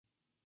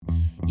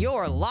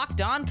You're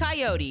Locked On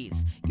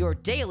Coyotes, your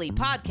daily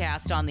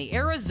podcast on the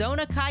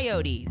Arizona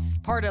Coyotes,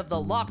 part of the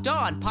Locked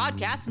On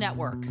Podcast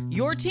Network,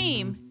 your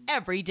team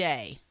every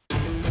day.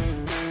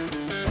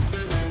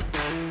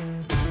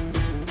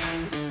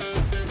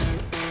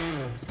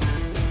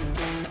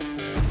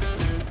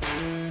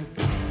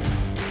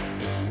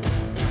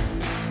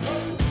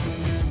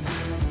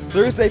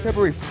 Thursday,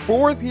 February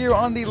 4th here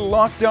on the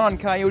Locked On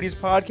Coyotes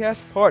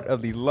podcast, part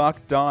of the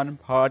Locked On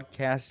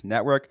Podcast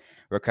Network.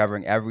 We're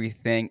covering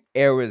everything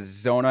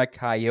Arizona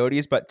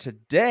Coyotes, but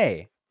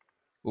today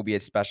will be a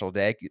special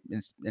day.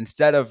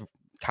 Instead of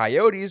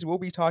Coyotes, we'll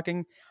be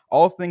talking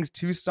all things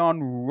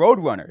Tucson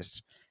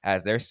Roadrunners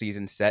as their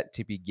season set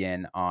to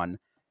begin on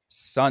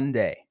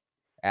Sunday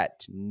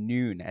at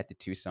noon at the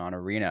Tucson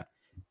Arena.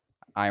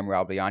 I'm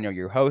Raul Biano,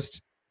 your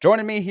host.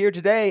 Joining me here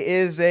today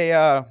is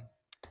a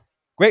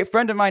great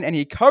friend of mine, and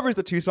he covers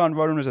the Tucson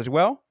Roadrunners as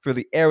well for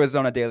the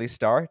Arizona Daily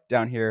Star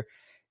down here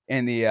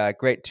in the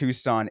great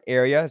Tucson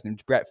area. His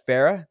name's Brett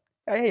Farah.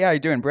 Hey, how you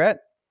doing, Brett?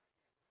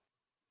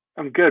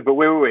 I'm good, but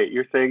wait.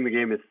 You're saying the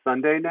game is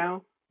Sunday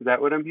now? Is that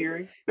what I'm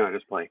hearing? No,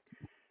 just playing.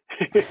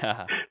 There's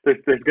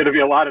going to be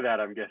a lot of that,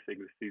 I'm guessing,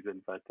 this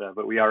season,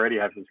 but we already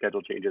have some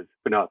schedule changes.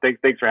 But no,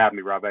 thanks for having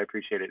me, Rob. I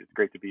appreciate it. It's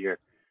great to be here.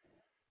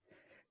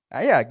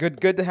 Yeah, good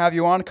to have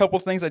you on. A couple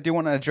of things I do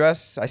want to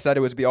address. I said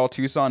it would be all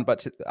Tucson,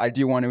 but I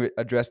do want to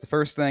address the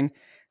first thing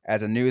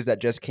as a news that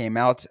just came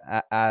out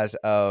as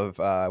of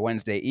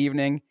Wednesday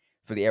evening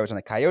for the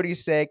Arizona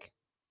Coyotes' sake.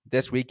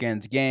 This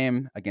weekend's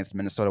game against the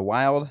Minnesota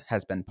Wild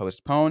has been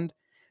postponed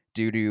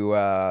due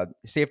to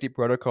safety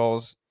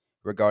protocols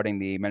regarding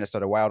the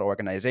Minnesota Wild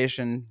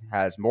organization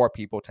has more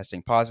people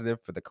testing positive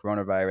for the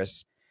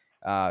coronavirus.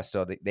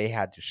 So they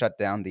had to shut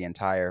down the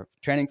entire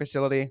training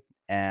facility,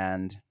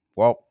 and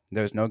well,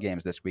 there's no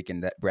games this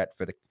weekend, Brett,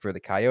 for the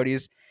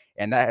Coyotes,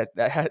 and that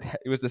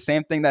it was the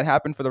same thing that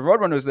happened for the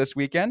Roadrunners this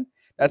weekend.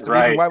 That's the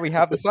reason why we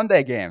have the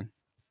Sunday game.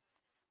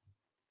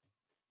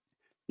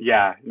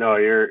 Yeah, no,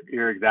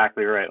 you're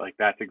exactly right. Like,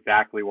 that's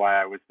exactly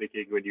why I was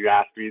thinking when you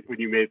asked me when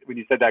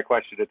you said that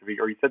question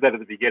or you said that at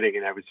the beginning,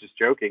 and I was just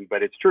joking,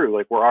 but it's true.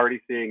 Like, we're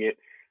already seeing it.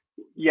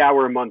 Yeah,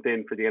 we're a month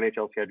in for the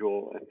NHL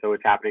schedule, and so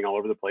it's happening all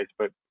over the place.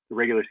 But the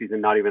regular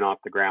season not even off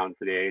the ground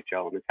for the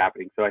AHL, and it's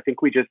happening. So I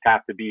think we just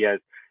have to be, as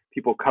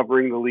people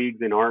covering the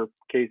leagues in our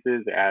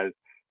cases, as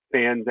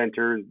fans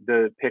enter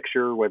the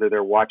picture, whether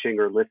they're watching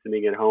or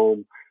listening at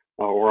home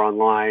or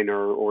online,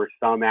 or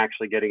some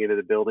actually getting into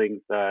the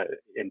buildings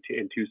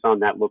in Tucson.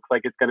 That looks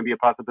like it's going to be a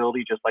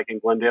possibility, just like in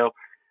Glendale.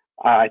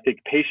 I think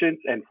patience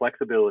and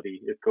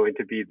flexibility is going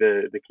to be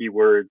the key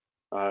words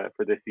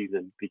for this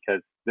season,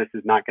 because this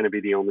is not going to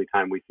be the only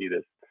time we see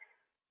this,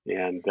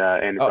 and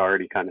it's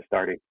already kind of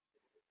starting.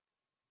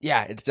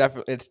 Yeah, it's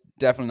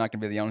definitely not going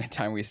to be the only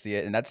time we see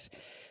it, and that's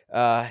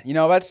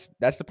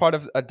that's the part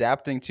of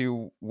adapting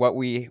to what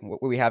we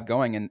have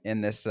going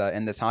in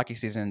this hockey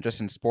season, and just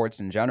in sports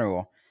in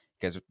general.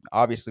 Because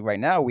obviously, right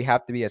now we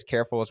have to be as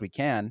careful as we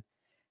can,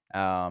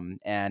 and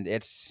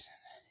it's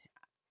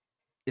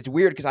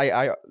weird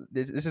because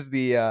this is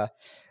the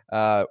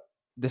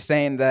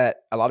saying that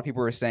a lot of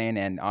people were saying,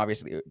 and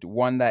obviously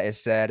one that is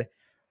said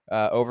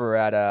over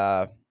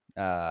at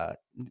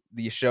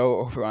the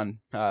show over on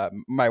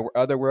my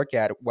other work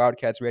at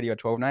Wildcats Radio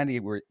 1290,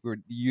 we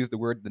use the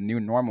word the new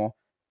normal.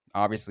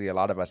 Obviously, a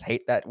lot of us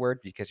hate that word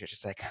because you're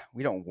just like,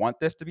 we don't want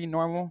this to be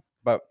normal.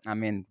 But I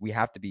mean, we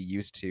have to be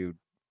used to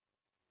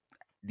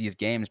these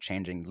games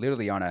changing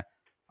literally on a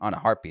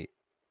heartbeat.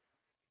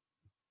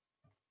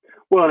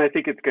 Well, and I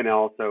think it's going to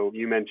also,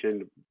 you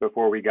mentioned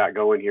before we got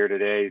going here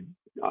today,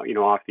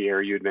 off the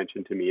air, you had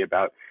mentioned to me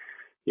about,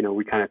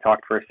 we kind of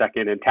talked for a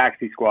second, and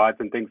taxi squads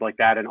and things like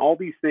that, and all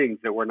these things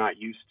that we're not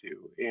used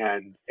to.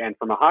 And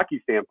from a hockey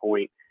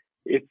standpoint,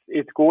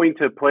 it's going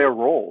to play a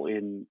role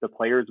in the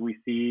players we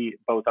see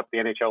both up the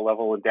NHL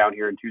level and down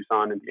here in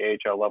Tucson and the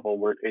AHL level,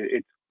 where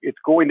it's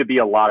going to be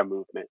a lot of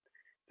movement.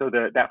 So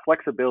that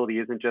flexibility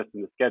isn't just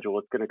in the schedule.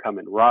 It's going to come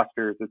in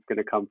rosters. It's going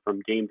to come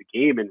from game to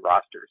game in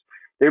rosters.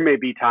 There may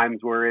be times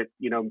where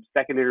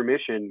second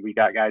intermission, we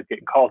got guys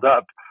getting called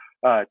up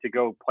to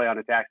go play on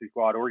a taxi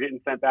squad or getting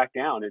sent back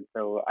down. And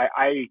so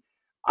I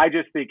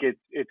just think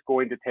it's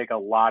going to take a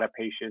lot of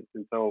patience.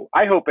 And so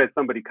I hope, as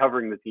somebody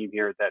covering the team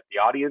here, that the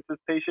audience is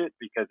patient,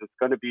 because it's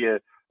going to be a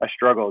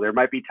struggle. There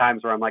might be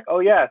times where I'm like, oh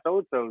yeah,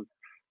 so-and-so's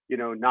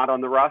not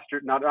on the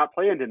roster, not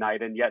playing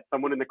tonight, and yet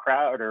someone in the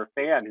crowd or a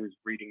fan who's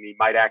reading me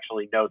might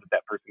actually know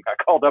that person got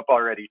called up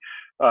already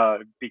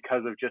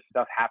because of just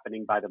stuff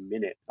happening by the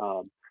minute.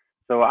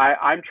 So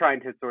I'm trying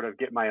to sort of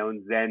get my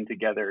own zen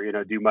together,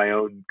 do my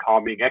own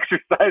calming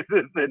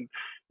exercises and,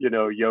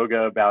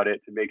 yoga about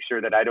it, to make sure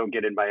that I don't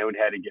get in my own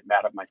head and get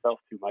mad at myself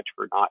too much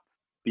for not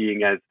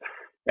being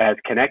as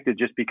connected,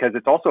 just because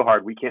it's also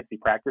hard. We can't see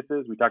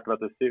practices. We talked about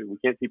this too. We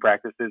can't see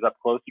practices up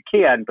close. You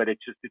can, but it's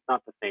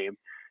not the same.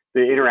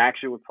 The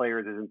interaction with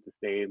players isn't the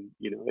same.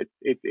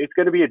 It's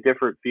going to be a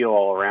different feel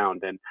all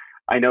around. And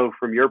I know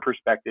from your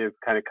perspective,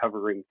 kind of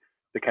covering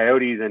the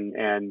Coyotes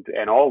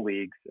and all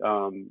leagues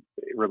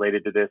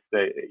related to this,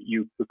 that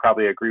you would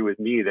probably agree with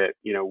me that,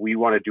 you know, we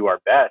want to do our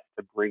best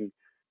to bring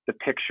the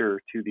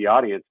picture to the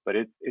audience, but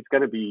it's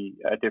going to be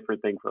a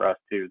different thing for us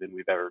too than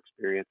we've ever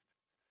experienced.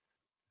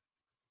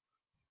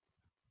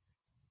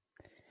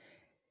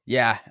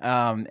 Yeah,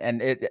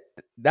 and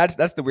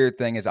that's the weird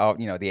thing is all,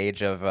 you know, the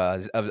age of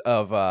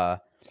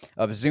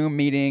Zoom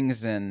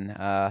meetings and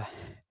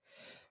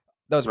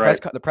those Right.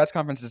 the press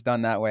conference is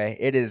done that way.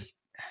 It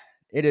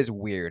is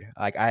weird.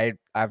 Like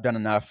I've done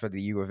enough for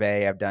the U of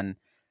A.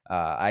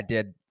 I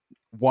did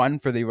one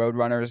for the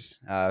Roadrunners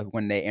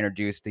when they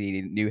introduced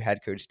the new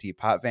head coach Steve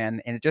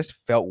Potvin, and it just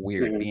felt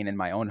weird being in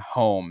my own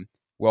home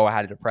while I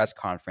had a press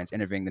conference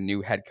interviewing the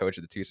new head coach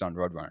of the Tucson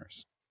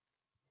Roadrunners.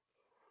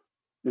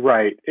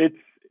 Right.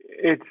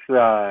 It's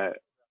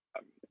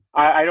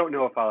I don't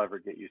know if I'll ever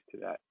get used to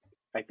that.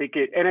 I think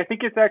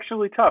it's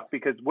actually tough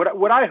because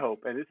what I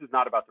hope, and this is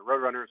not about the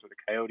Roadrunners or the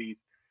Coyotes,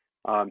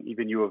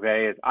 even U of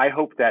A, is I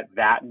hope that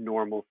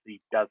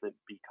normalcy doesn't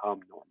become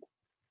normal,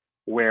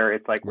 where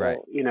it's like, Right.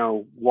 well, you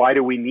know, why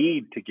do we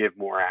need to give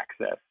more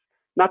access?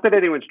 Not that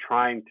anyone's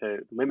trying to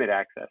limit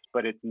access,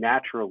 but it's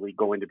naturally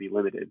going to be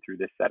limited through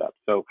this setup.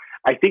 So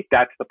I think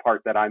that's the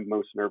part that I'm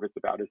most nervous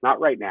about. Is not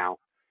right now.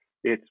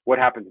 It's what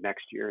happens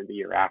next year and the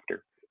year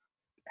after.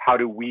 How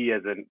do we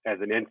as an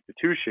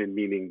institution,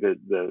 meaning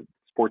the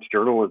sports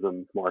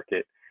journalism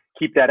market,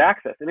 keep that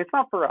access? And it's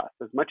not for us.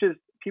 As much as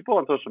people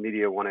on social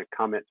media want to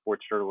comment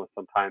sports journalists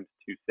sometimes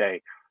to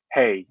say,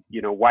 hey,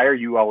 you know, why are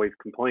you always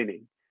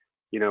complaining?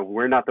 You know,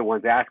 we're not the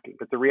ones asking.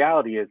 But the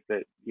reality is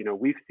that, you know,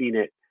 we've seen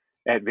it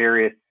at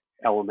various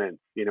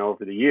elements, you know,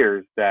 over the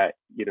years that,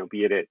 you know,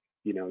 be it at,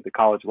 you know, the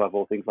college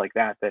level, things like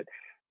that, that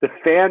the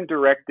fan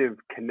direct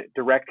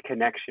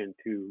connection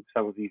to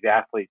some of these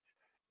athletes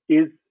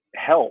is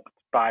helped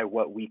by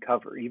what we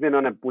cover. Even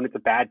when it's a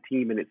bad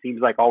team and it seems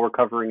like all we're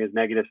covering is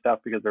negative stuff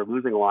because they're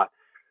losing a lot,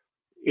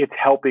 it's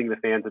helping the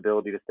fans'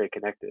 ability to stay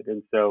connected.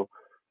 And so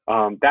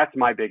that's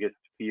my biggest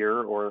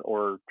fear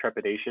or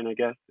trepidation, I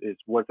guess, is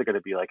what's it going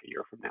to be like a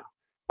year from now?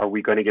 Are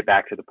we going to get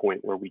back to the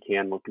point where we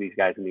can look these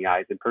guys in the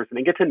eyes in person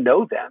and get to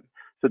know them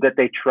so that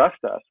they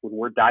trust us when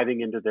we're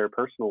diving into their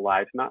personal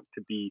lives, not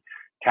to be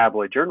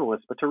tabloid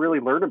journalists, but to really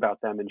learn about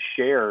them and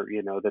share,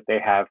 you know, that they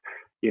have,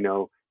 you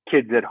know,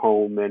 kids at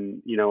home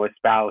and, you know, a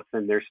spouse,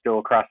 and they're still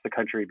across the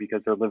country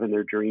because they're living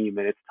their dream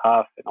and it's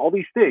tough, and all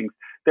these things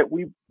that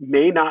we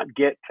may not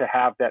get to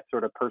have that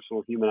sort of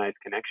personal humanized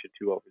connection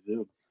to over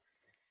Zoom.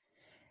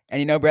 And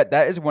you know, Brett,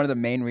 that is one of the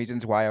main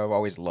reasons why I've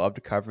always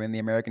loved covering the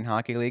American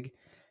Hockey League,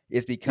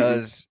 is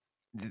because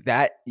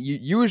that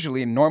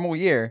usually in normal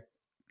year,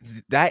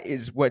 that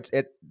is what's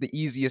the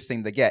easiest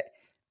thing to get.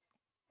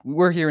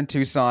 We're here in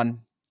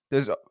Tucson.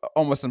 There's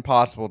almost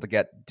impossible to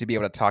be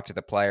able to talk to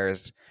the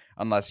players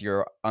unless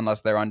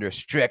they're under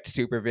strict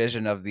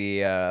supervision of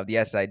the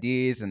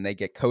SIDs, and they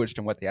get coached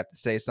on what they have to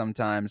say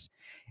sometimes.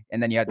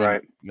 And then you have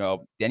the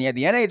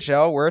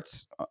NHL, where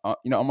it's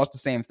almost the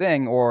same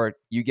thing, or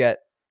you get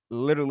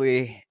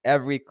literally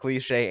every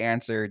cliche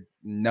answer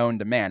known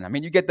to man. I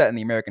mean, you get that in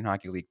the American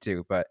Hockey League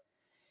too, but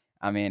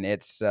I mean,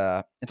 it's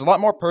a lot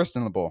more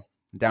personable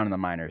down in the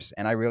minors,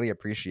 and I really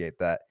appreciate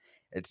that.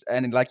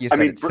 And like you said,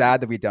 it's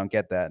sad that we don't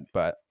get that,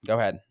 but go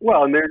ahead.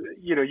 Well, and there,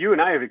 you know, you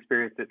and I have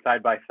experienced it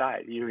side by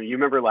side. You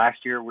remember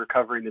last year we're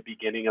covering the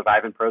beginning of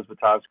Ivan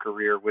Prosvetov's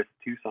career with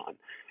Tucson,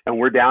 and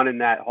we're down in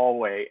that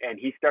hallway, and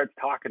he starts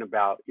talking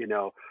about, and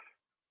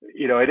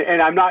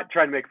I'm not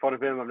trying to make fun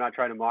of him. I'm not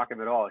trying to mock him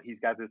at all. He's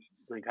got this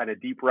kind of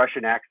deep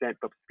Russian accent,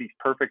 but speaks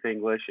perfect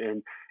English,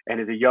 and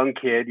is a young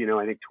kid, you know,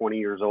 I think 20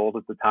 years old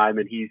at the time,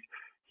 and he's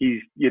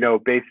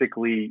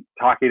basically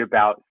talking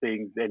about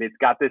things, and it's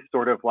got this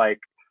sort of like,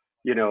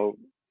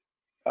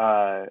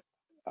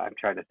 I'm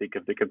trying to think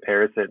of the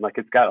comparison. Like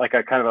it's got like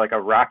a kind of like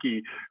a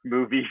Rocky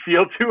movie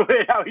feel to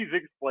it. How he's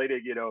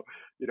explaining,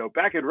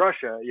 back in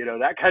Russia,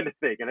 that kind of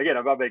thing. And again,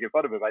 I'm not making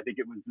fun of him. I think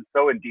it was just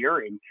so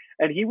endearing,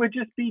 and he would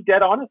just be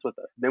dead honest with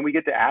us. And then we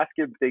get to ask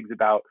him things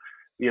about,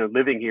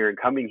 living here and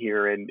coming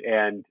here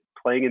and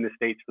playing in the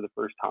States for the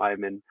first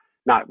time, and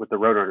not with the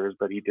Roadrunners,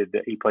 but he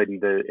played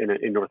in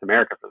North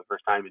America for the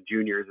first time in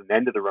juniors and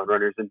then to the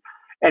Roadrunners. And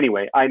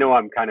anyway, I know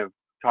I'm kind of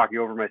talking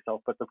over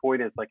myself, but the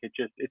point is, like, it's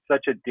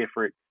such a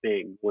different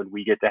thing when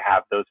we get to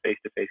have those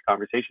face-to-face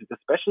conversations,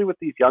 especially with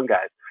these young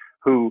guys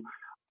who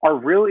are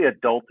really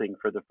adulting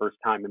for the first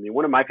time. I mean,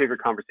 one of my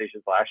favorite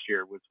conversations last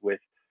year was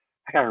with,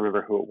 I can't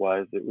remember who it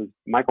was. It was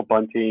Michael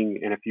Bunting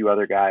and a few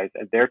other guys,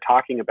 and they're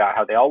talking about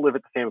how they all live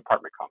at the same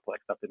apartment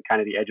complex up in kind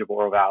of the edge of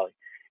Oro Valley.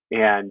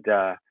 And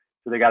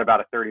so they got about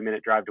a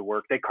 30-minute drive to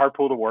work. They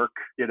carpool to work.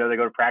 They go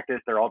to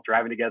practice. They're all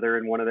driving together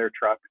in one of their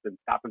trucks and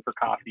stopping for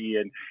coffee.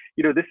 And,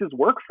 this is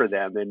work for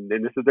them, and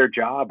this is their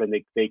job, and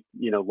they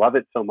love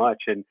it so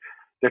much. And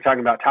they're talking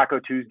about Taco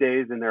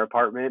Tuesdays in their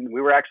apartment. And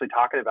we were actually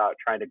talking about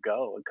trying to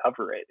go and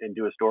cover it and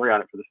do a story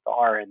on it for the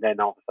Star. And then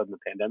all of a sudden the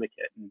pandemic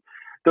hit. And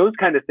those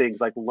kind of things,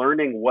 like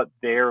learning what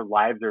their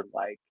lives are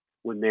like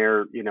when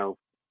they're,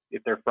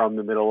 if they're from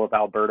the middle of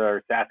Alberta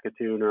or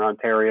Saskatoon or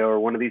Ontario or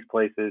one of these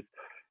places,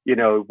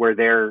 where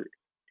they're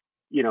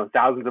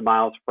thousands of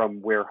miles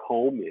from where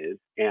home is,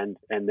 and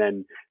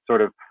then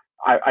sort of,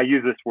 I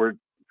use this word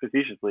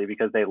facetiously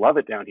because they love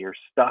it down here,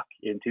 stuck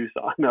in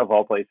Tucson of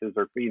all places,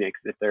 or Phoenix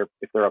if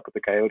they're up with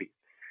the Coyotes.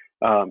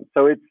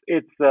 So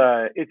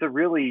it's a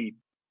really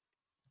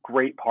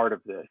great part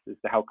of this is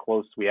how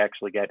close we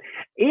actually get.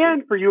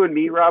 And for you and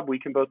me, Rob, we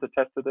can both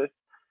attest to this.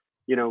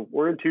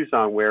 We're in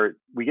Tucson where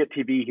we get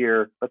TV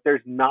here, but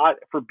there's not,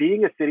 for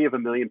being a city of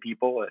 1 million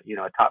people,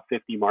 a top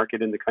 50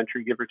 market in the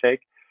country, give or take,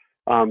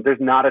 there's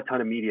not a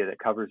ton of media that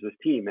covers this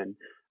team. And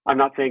I'm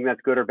not saying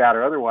that's good or bad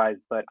or otherwise,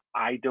 but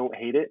I don't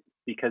hate it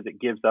because it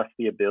gives us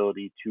the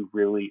ability to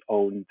really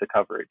own the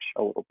coverage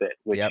a little bit,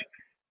 which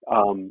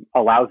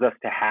allows us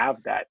to have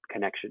that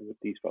connection with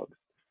these folks.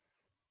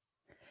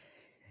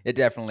 It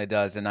definitely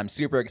does, and I'm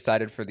super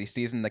excited for the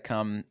season to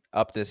come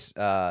up this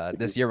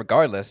year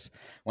regardless.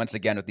 Once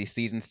again, with the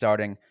season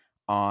starting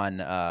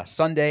on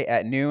Sunday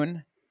at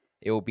noon,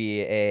 it will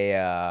be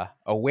a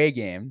away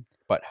game,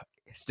 but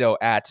still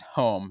at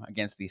home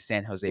against the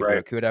San Jose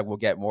Barracuda. We'll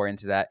get more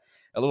into that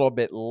a little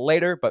bit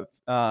later, but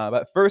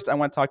first I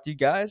want to talk to you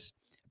guys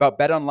about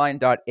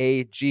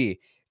betonline.ag.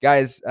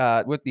 Guys,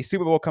 with the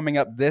Super Bowl coming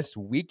up this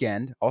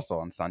weekend, also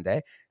on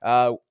Sunday,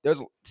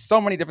 there's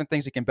so many different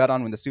things you can bet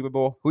on in the Super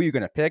Bowl. Who you're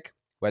going to pick,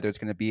 whether it's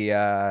going to be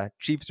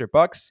Chiefs or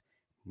Bucks.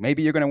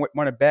 Maybe you're going to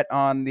want to bet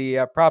on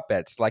the prop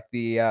bets, like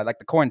the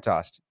coin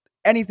toss.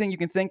 Anything you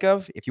can think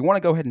of. If you want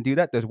to go ahead and do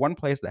that, there's one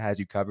place that has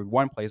you covered,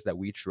 one place that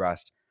we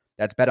trust.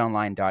 That's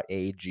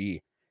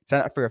betonline.ag. Sign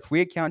up for a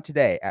free account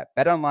today at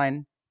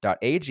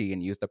betonline.ag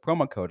and use the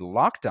promo code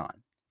LOCKEDON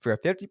for a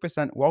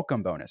 50%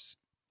 welcome bonus.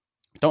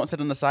 Don't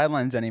sit on the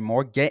sidelines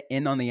anymore. Get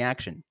in on the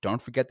action.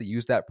 Don't forget to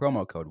use that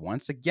promo code.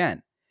 Once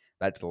again,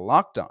 that's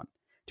Locked On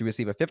to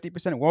receive a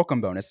 50%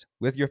 welcome bonus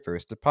with your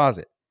first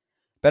deposit.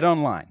 Bet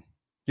Online,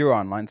 your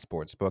online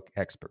sportsbook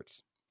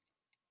experts.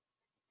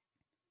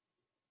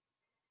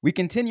 We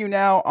continue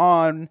now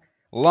on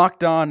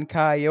Locked On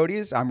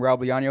Coyotes. I'm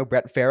Rob Liano,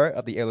 Brett Farah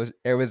of the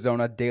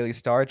Arizona Daily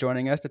Star,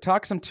 joining us to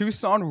talk some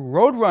Tucson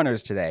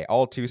Roadrunners today.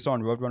 All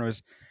Tucson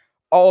Roadrunners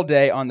all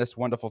day on this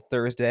wonderful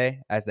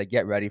Thursday as they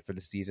get ready for the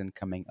season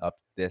coming up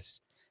this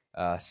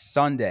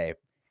Sunday.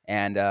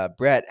 And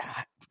Brett,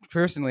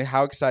 personally,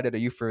 how excited are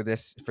you for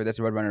this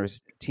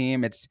Roadrunners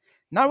team? It's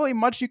not really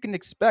much you can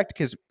expect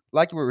because,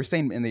 like we were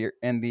saying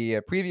in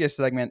the previous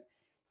segment,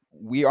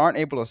 we aren't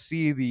able to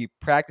see the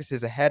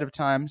practices ahead of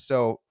time,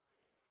 so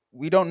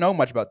we don't know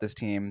much about this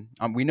team.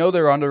 We know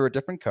they're under a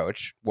different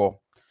coach.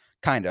 Well,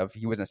 kind of.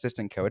 He was an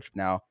assistant coach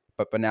now,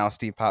 but now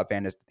Steve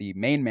Potvin is the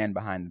main man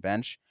behind the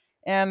bench.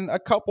 And a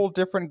couple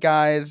different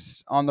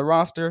guys on the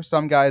roster.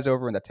 Some guys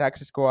over in the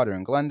taxi squad or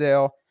in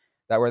Glendale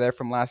that were there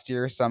from last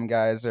year. Some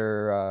guys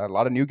are a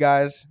lot of new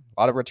guys,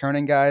 a lot of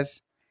returning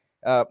guys.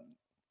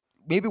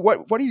 Maybe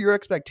what are your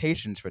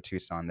expectations for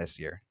Tucson this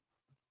year?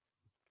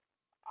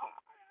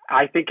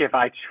 I think if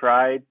I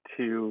tried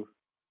to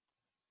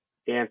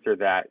answer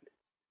that,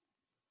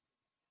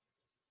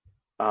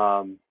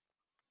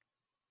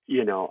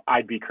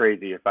 I'd be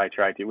crazy if I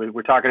tried to.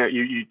 We're talking about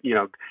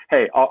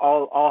hey,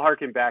 I'll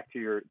harken back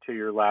to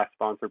your last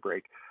sponsor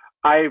break.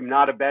 I'm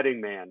not a betting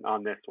man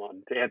on this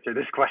one to answer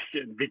this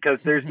question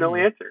because there's no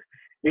answer.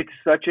 It's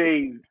such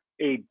a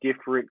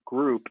different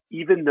group,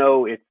 even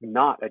though it's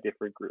not a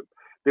different group.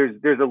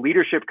 There's a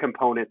leadership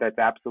component that's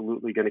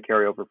absolutely going to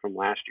carry over from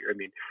last year. I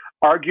mean,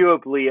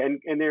 arguably, and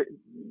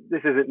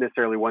this isn't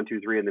necessarily 1, 2,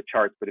 3 in the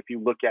charts, but if you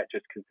look at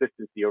just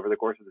consistency over the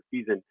course of the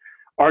season,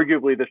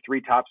 arguably the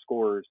 3 top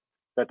scorers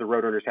that the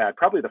Roadrunners had,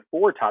 probably the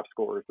 4 top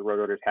scorers the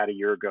Roadrunners had a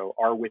year ago,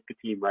 are with the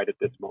team right at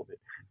this moment.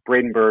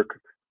 Braden Burke,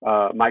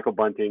 Michael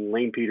Bunting,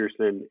 Lane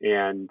Peterson,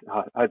 and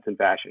Hudson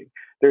Fasching.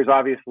 There's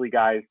obviously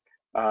guys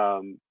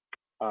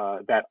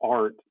that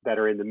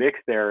are in the mix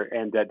there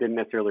and that didn't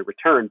necessarily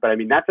return. But I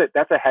mean, that's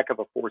a heck of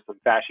a foursome.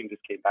 Fasching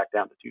just came back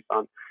down to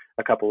Tucson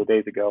a couple of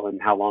days ago,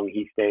 and how long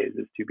he stays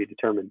is to be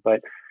determined. But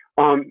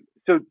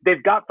so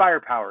they've got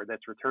firepower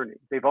that's returning.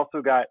 They've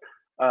also got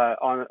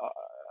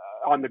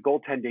on the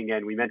goaltending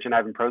end, we mentioned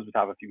Ivan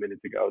Prosvetov a few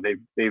minutes ago.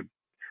 They've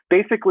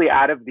basically,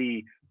 out of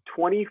the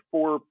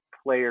 24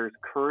 players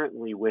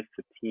currently with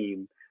the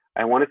team,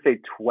 I want to say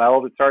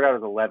 12. It started out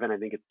as 11. I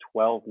think it's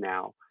 12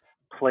 now.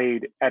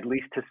 Played at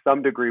least to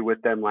some degree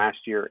with them last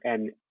year,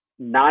 and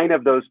 9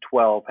 of those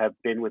 12 have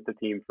been with the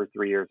team for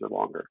 3 years or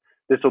longer.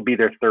 This will be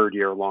their 3rd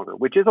year or longer,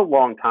 which is a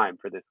long time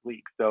for this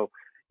league. So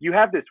you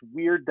have this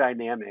weird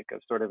dynamic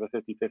of sort of a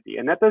 50-50,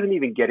 and that doesn't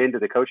even get into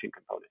the coaching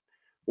component,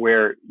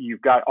 where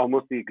you've got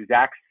almost the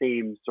exact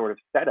same sort of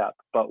setup,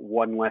 but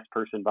one less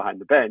person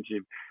behind the bench.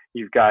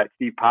 You've got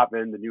Steve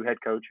Potvin, the new head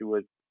coach, who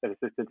was an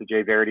assistant to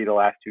Jay Verity the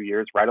last 2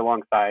 years, right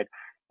alongside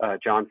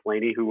John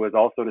Slaney, who was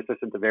also an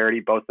assistant to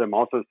Verity. Both of them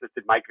also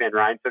assisted Mike Van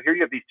Ryn. So here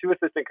you have these 2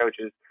 assistant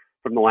coaches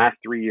from the last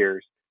 3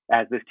 years,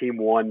 as this team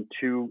won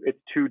 2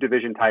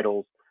 division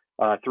titles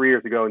 3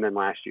 years ago and then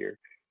last year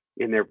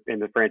in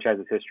the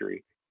franchise's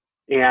history.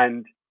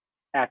 And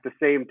at the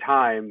same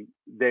time,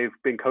 they've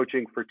been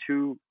coaching for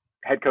 2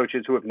 head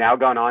coaches who have now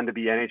gone on to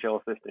be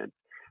NHL assistants,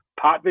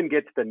 Potvin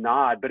gets the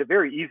nod, but it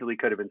very easily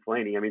could have been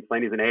Slaney. I mean,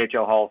 Slaney's an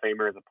AHL Hall of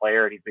Famer as a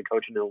player, and he's been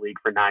coaching in the league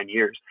for 9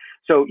 years.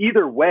 So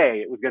either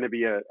way, it was going to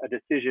be a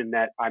decision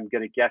that I'm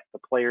going to guess the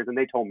players, and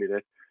they told me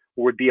this,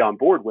 would be on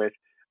board with.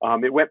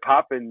 It went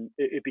Potvin.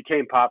 It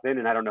became Potvin,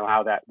 and I don't know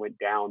how that went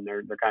down.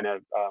 They're kind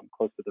of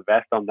close to the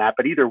vest on that.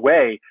 But either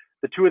way,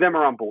 the two of them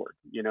are on board.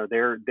 You know,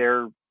 they're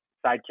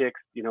sidekicks.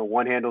 You know,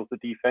 one handles the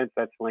defense,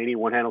 that's Slaney.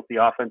 One handles the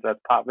offense, that's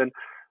Potvin.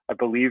 I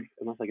believe,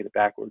 unless I get it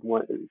backward,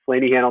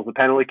 Slaney handles the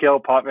penalty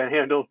kill, Potvin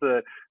handles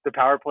the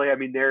power play. I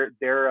mean,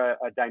 they're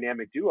a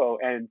dynamic duo,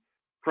 and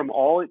from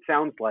all it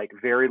sounds like,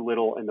 very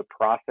little in the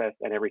process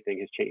and everything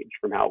has changed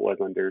from how it was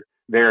under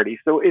Verity.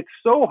 So it's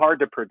so hard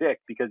to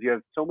predict because you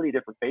have so many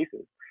different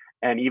faces,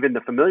 and even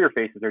the familiar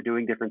faces are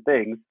doing different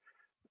things,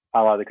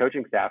 a la the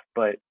coaching staff.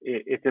 But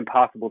it's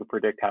impossible to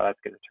predict how that's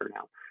going to turn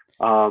out.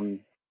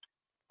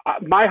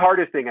 My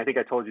hardest thing, I think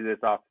I told you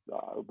this off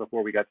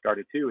before we got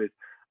started too, is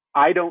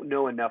I don't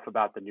know enough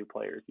about the new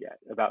players yet,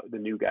 about the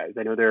new guys.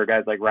 I know there are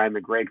guys like Ryan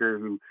McGregor,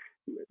 who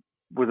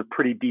was a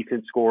pretty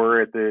decent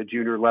scorer at the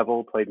junior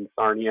level, played in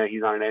Sarnia.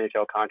 He's on an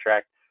NHL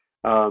contract.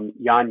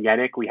 Jan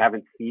Jenik, we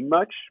haven't seen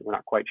much. We're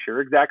not quite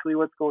sure exactly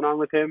what's going on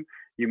with him.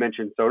 You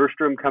mentioned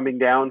Soderstrom coming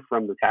down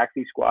from the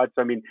taxi squad.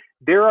 So, I mean,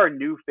 there are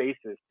new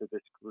faces to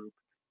this group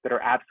that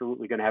are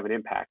absolutely going to have an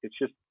impact. It's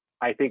just,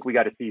 I think we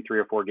got to see 3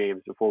 or 4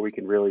 games before we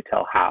can really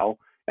tell how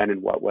and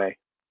in what way.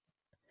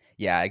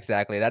 Yeah,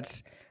 exactly.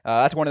 That's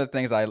one of the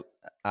things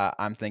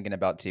I'm thinking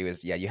about too.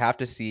 Is you have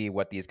to see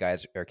what these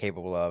guys are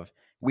capable of.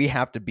 We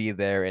have to be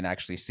there and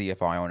actually see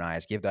with our own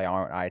eyes, give the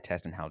our own eye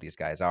test on how these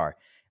guys are.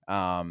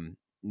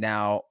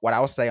 Now, what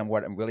I'll say and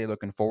what I'm really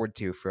looking forward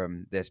to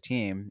from this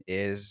team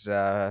is,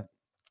 some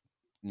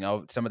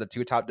of the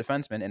 2 top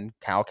defensemen in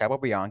Kyle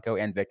Capobianco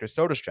and Victor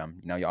Soderstrom.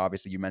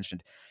 You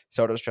mentioned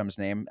Soderstrom's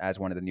name as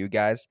one of the new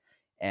guys,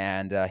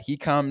 and he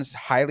comes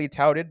highly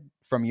touted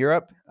from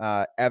Europe.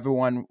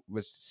 Everyone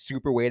was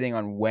super waiting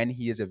on when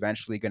he is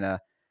eventually going to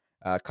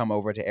come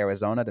over to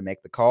Arizona to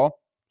make the call.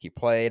 He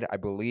played, I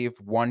believe,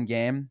 1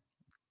 game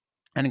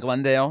in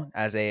Glendale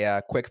as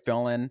a quick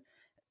fill-in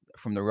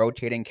from the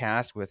rotating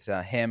cast with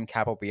him,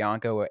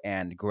 Capobianco,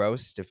 and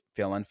Gross to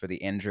fill in for the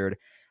injured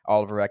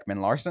Oliver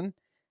Ekman-Larsson.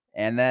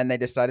 And then they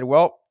decided,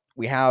 well,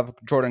 we have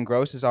Jordan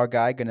Gross as our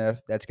guy.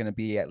 That's going to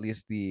be at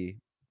least the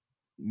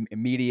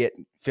immediate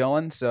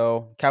fill-in.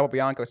 So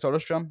Capobianco,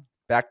 Soderstrom,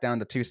 back down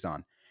to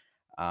Tucson.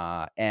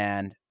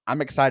 And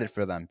I'm excited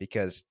for them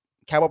because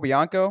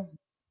Capobianco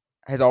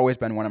has always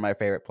been one of my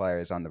favorite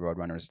players on the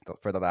Roadrunners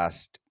for the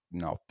last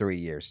 3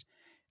 years.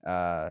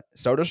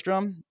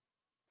 Soderstrom,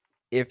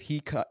 if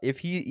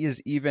he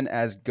is even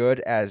as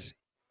good as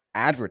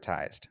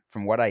advertised,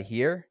 from what I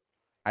hear,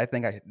 I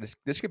think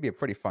this could be a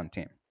pretty fun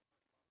team.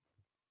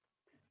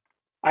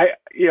 I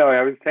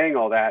was saying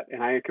all that,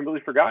 and I had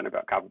completely forgotten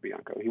about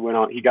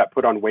Capobianco. He got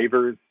put on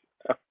waivers,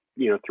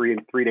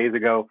 3 days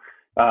ago,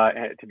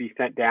 to be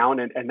sent down,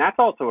 and that's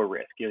also a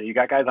risk. You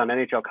got guys on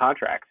NHL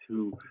contracts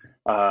who,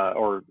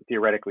 or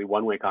theoretically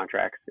one-way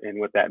contracts, and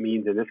what that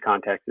means in this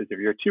context is if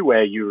you're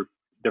two-way,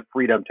 the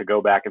freedom to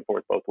go back and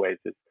forth both ways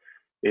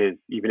is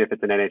even if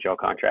it's an NHL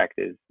contract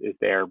is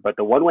there. But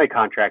the one-way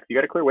contracts, you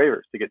got to clear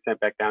waivers to get sent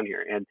back down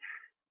here, and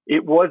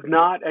it was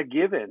not a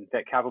given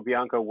that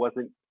Capobianco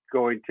wasn't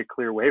going to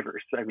clear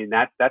waivers. I mean,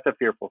 that's a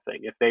fearful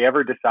thing. If they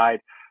ever decide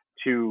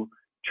to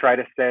try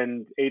to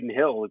send Aiden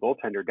Hill, the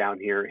goaltender, down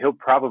here, he'll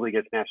probably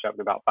get snatched up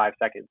in about 5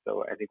 seconds.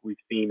 So I think we've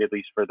seen, at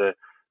least for the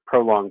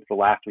prolonged, the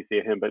last we see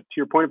of him. But to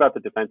your point about the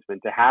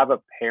defenseman, to have a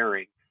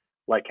pairing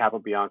like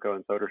Capobianco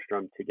and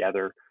Soderstrom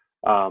together,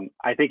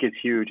 I think is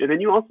huge. And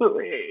then you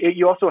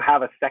also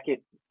have a second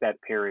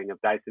set pairing of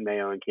Dyson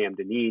Mayo and Cam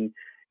Dineen.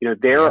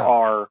 There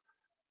are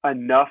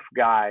enough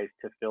guys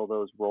to fill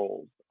those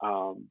roles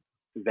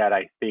that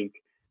I think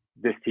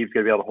this team's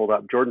going to be able to hold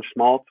up. Jordan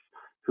Schmaltz,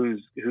 who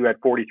had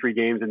 43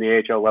 games in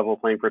the AHL level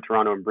playing for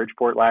Toronto and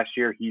Bridgeport last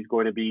year, he's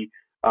going to be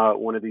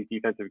one of these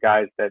defensive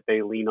guys that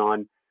they lean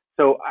on.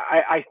 So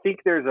I think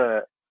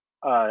there's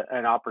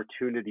an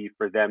opportunity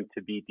for them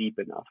to be deep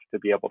enough to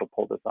be able to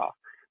pull this off.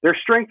 Their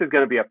strength is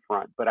going to be up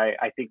front, but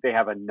I think they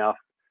have enough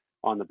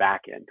on the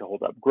back end to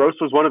hold up. Gross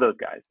was one of those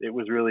guys. It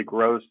was really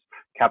Gross,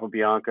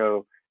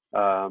 Capobianco,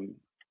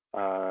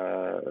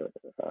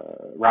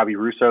 Robbie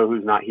Russo,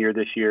 who's not here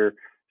this year.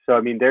 So,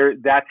 I mean,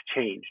 that's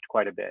changed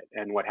quite a bit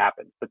and what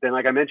happened. But then,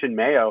 like I mentioned,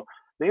 Mayo's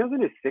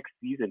in his 6th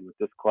season with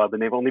this club,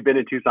 and they've only been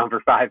in Tucson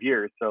for 5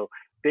 years. So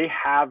they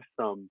have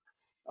some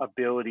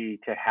ability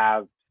they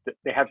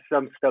have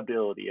some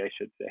stability, I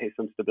should say,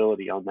 some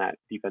stability on that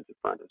defensive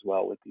front as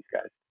well with these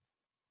guys.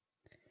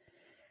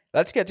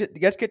 Let's get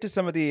to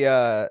some of the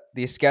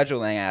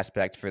scheduling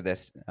aspect for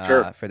this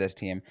for this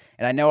team.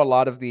 And I know a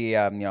lot of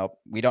the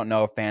we don't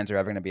know if fans are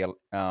ever going to be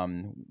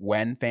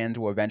when fans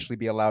will eventually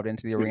be allowed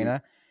into the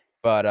arena,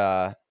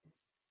 but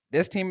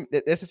this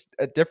is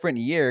a different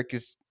year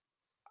because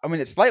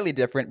it's slightly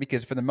different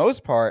because for the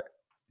most part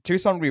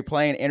Tucson will be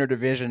playing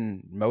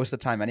interdivision most of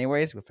the time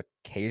anyways, with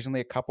occasionally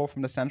a couple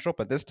from the Central.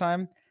 But this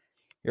time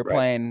you're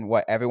playing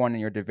everyone in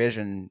your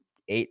division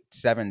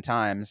 8-7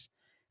 times.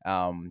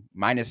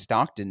 minus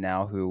Stockton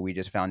now, who we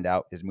just found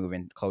out is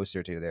moving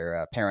closer to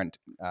their parent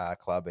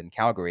club in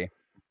Calgary.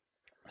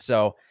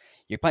 So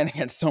you're playing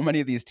against so many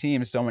of these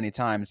teams so many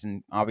times,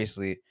 and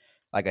obviously,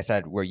 like I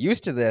said, we're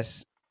used to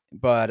this.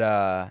 But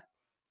I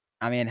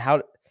mean,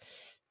 how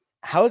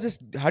is this?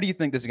 How do you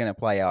think this is going to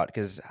play out?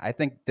 Because I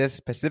think this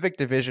Pacific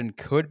Division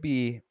could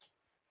be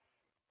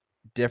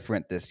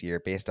different this year,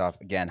 based off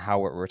again how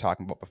we're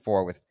talking about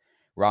before, with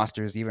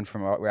rosters even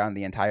from around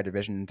the entire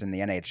divisions in the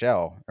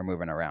NHL are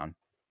moving around.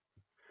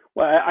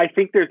 Well, I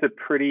think there's a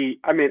pretty,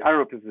 I mean, I don't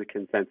know if this is a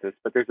consensus,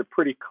 but there's a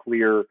pretty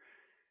clear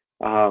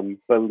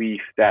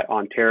belief that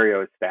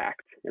Ontario is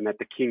stacked and that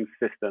the Kings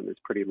system is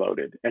pretty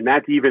loaded. And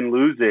that's even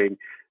losing,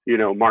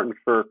 Martin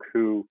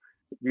Frk,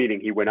 meaning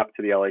he went up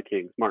to the LA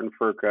Kings. Martin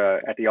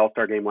Frk at the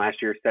All-Star game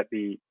last year set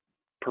the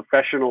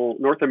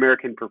North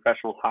American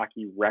professional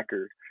hockey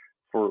record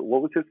for,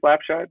 what was his slap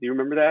shot? Do you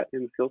remember that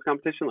in the skills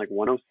competition? Like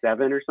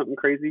 107 or something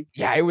crazy?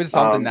 Yeah, it was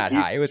something that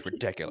high. It was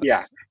ridiculous.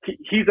 Yeah,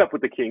 he's up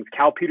with the Kings.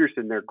 Cal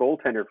Peterson, their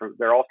goaltender, from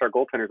their All-Star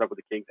goaltender, is up with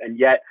the Kings. And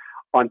yet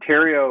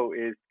Ontario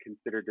is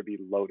considered to be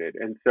loaded.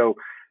 And so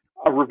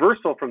a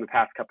reversal from the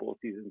past couple of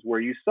seasons where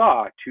you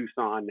saw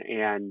Tucson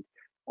and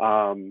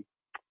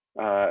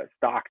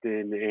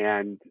Stockton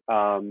and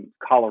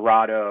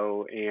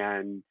Colorado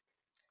and I'm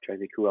trying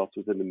to think who else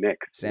was in the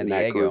mix. San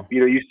Diego.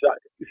 You saw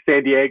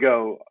San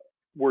Diego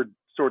were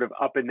sort of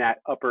up in that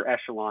upper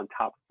echelon,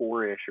 top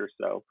 4-ish or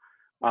so.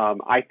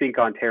 I think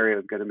Ontario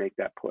is going to make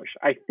that push.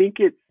 I think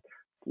it's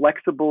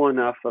flexible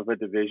enough of a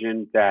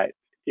division that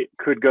it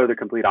could go the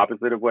complete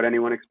opposite of what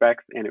anyone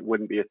expects, and it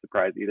wouldn't be a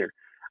surprise either.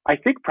 I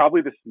think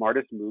probably the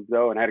smartest move,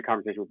 though, and I had a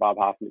conversation with Bob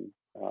Hoffman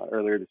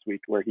earlier this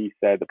week where he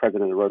said, the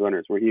president of the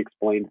Roadrunners, where he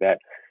explained that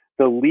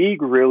the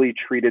league really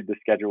treated the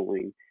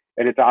scheduling,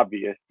 and it's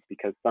obvious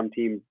because some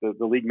teams,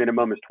 the league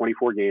minimum is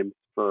 24 games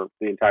for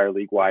the entire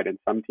league wide, and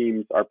some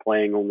teams are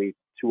playing only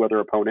 2 other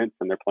opponents,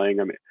 and they're playing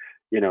them,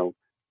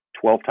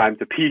 12 times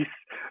a piece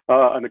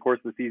on the course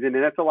of the season.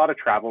 And that's a lot of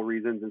travel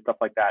reasons and stuff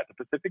like that.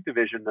 The Pacific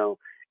Division, though,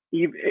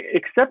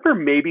 except for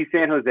maybe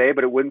San Jose,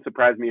 but it wouldn't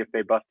surprise me if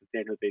they busted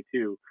San Jose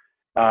too.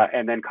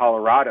 And then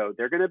Colorado,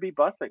 they're going to be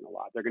busting a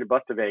lot. They're going to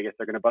bust to Vegas.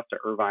 They're going to bust to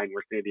Irvine,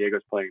 where San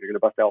Diego's playing. They're going to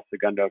bust to El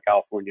Segundo,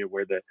 California,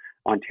 where the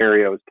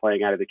Ontario is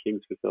playing out of the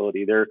Kings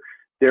facility.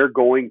 They're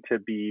going to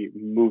be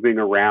moving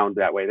around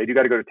that way. They do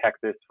got to go to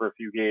Texas for a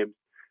few games.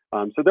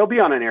 So they'll be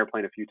on an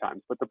airplane a few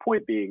times. But the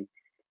point being,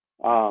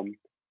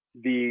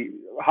 the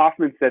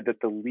Hoffman said that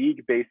the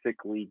league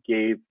basically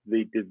gave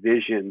the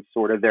division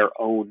sort of their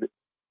own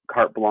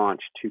carte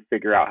blanche to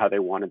figure out how they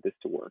wanted this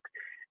to work.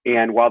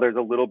 And while there's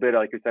a little bit,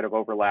 like you said, of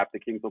overlap, the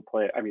Kings will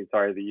play,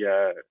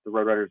 the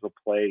Roadrunners will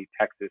play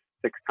Texas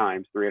 6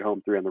 times, 3 at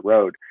home, 3 on the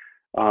road.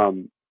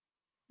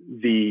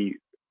 The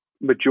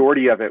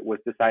majority of it was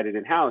decided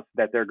in-house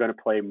that they're going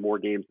to play more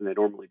games than they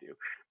normally do,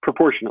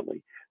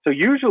 proportionately. So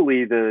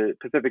usually the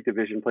Pacific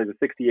Division plays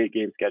a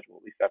 68-game schedule.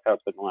 At least that's how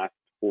it's been the last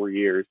 4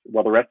 years,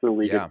 while the rest of the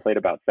league has played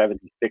about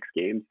 76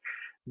 games.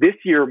 This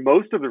year,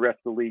 most of the rest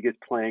of the league is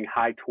playing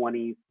high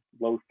 20s,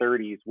 low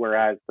 30s,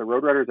 whereas the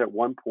Roadrunners at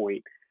one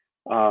point,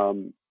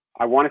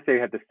 I want to say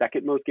had the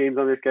second most games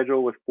on their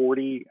schedule with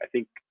 40. I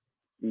think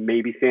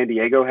maybe San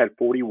Diego had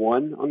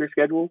 41 on their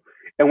schedule.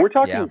 And we're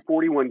talking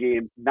 41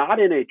 games, not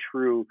in a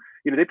true,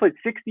 they played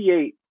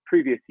 68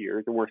 previous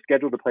years and were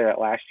scheduled to play that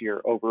last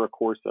year over a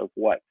course of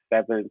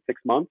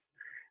 6 months.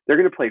 They're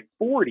going to play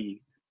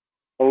 40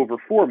 over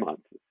 4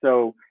 months.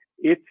 So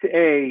it's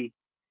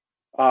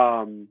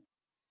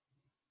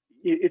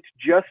it's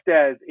just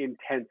as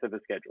intense of a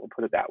schedule,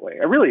 put it that way.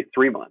 Really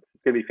 3 months.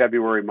 It's going to be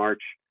February,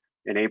 March,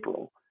 and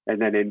April. And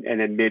then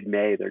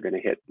mid-May, they're going to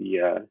hit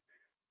the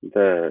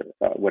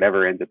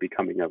whatever ends up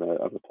becoming of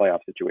a playoff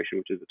situation,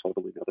 which is a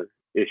totally other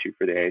issue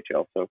for the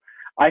AHL. So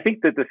I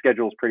think that the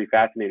schedule is pretty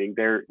fascinating.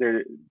 They're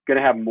going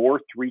to have more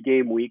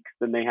 3-game weeks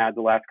than they had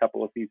the last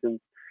couple of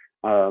seasons.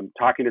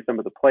 Talking to some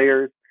of the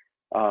players,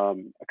 a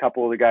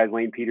couple of the guys,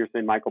 Lane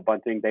Peterson, Michael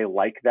Bunting, they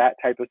like that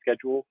type of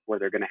schedule where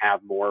they're going to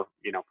have more,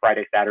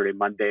 Friday, Saturday,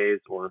 Mondays,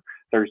 or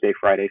Thursday,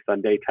 Friday,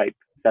 Sunday type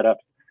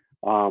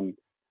setups.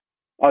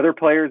 Other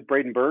players,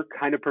 Braden Burke,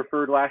 kind of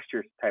preferred last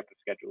year's type of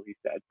schedule, he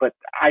said. But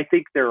I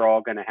think they're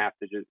all going to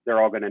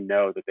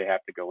know that they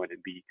have to go in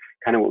and be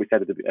kind of what we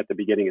said at the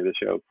beginning of the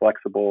show,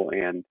 flexible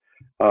and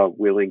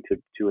willing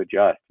to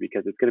adjust,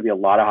 because it's going to be a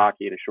lot of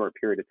hockey in a short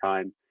period of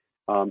time.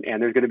 And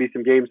there's going to be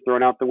some games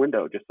thrown out the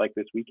window, just like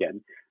this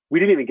weekend. We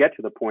didn't even get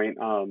to the point,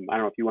 I don't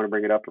know if you want to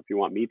bring it up or if you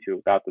want me to,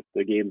 about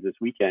the games this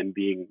weekend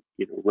being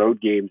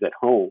road games at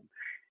home.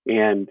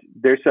 And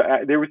there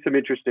was some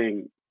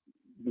interesting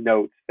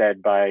notes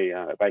said by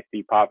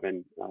Steve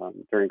Potvin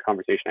during a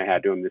conversation I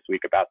had to him this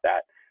week about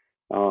that.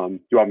 Do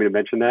you want me to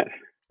mention that,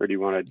 or do you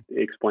want to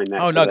explain that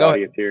to the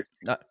audience here?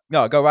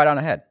 No, go right on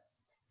ahead.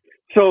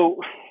 So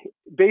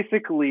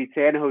basically,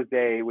 San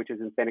Jose, which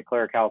is in Santa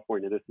Clara,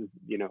 California, this is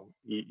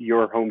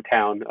your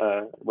hometown,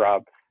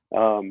 Rob.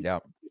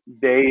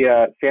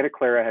 Santa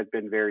Clara has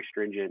been very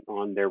stringent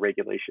on their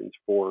regulations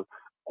for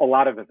a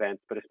lot of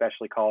events, but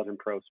especially college and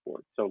pro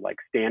sports. So like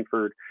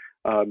Stanford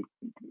and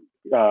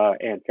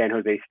San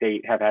Jose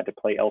State have had to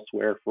play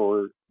elsewhere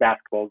for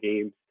basketball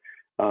games.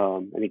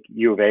 I think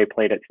U of A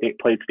played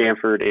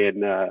Stanford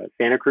in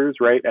Santa Cruz,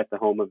 right, at the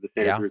home of the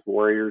Santa Cruz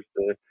Warriors,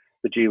 the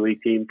G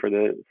League team for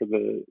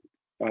the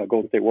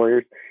Golden State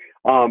Warriors.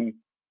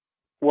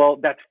 Well,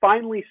 that's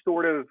finally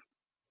sort of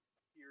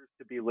appears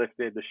to be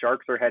lifted. The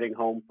Sharks are heading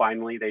home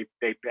finally. They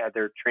had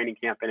their training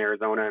camp in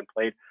Arizona and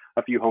played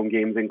a few home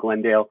games in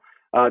Glendale.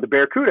 The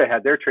Barracuda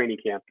had their training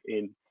camp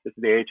this is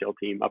the AHL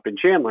team up in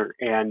Chandler,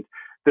 and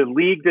the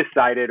league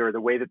decided, or the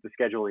way that the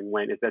scheduling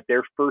went, is that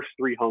their first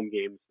 3 home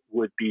games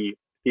would be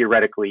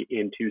theoretically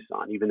in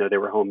Tucson, even though they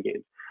were home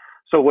games.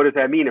 So what does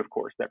that mean? Of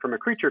course, that from a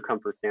creature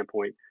comfort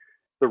standpoint,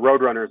 the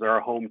Roadrunners are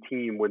a home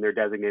team when they're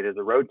designated as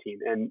a road team.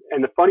 And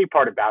the funny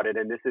part about it,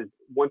 and this is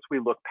once we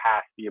look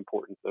past the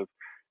importance of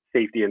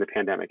safety in the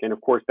pandemic, and of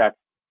course that's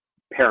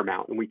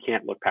paramount and we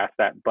can't look past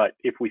that. But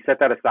if we set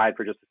that aside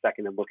for just a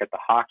second and look at the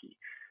hockey,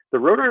 the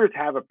Roadrunners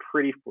have a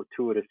pretty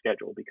fortuitous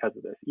schedule because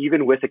of this,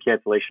 even with the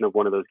cancellation of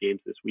one of those games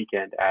this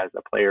weekend, as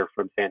a player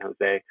from San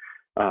Jose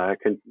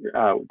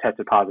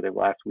tested positive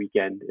last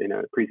weekend in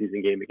a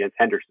preseason game against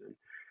Henderson.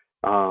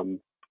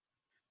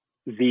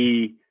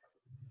 The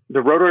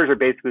Roadrunners are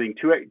basically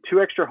two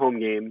extra home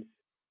games,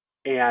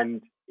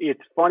 and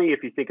it's funny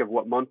if you think of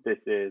what month this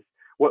is.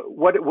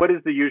 What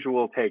is the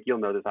usual take? You'll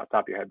know this off the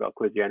top of your head, but I'll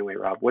quiz you anyway,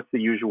 Rob. What's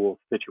the usual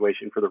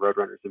situation for the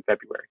Roadrunners in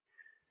February?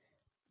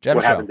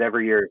 What happens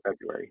every year in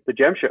February? The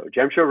Gem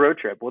Show road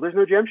trip. Well, there's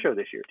no Gem Show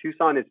this year.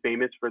 Tucson is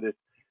famous for this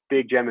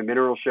big gem and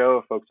mineral show.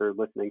 If folks are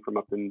listening from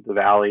up in the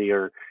valley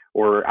or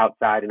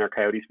outside and are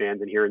Coyotes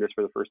fans and hearing this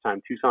for the first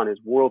time, Tucson is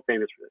world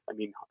famous for this. I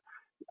mean,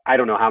 I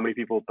don't know how many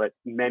people, but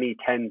many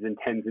tens and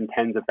tens and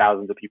tens of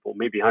thousands of people,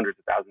 maybe hundreds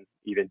of thousands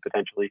even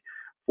potentially,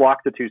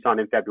 flock to Tucson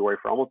in February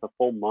for almost a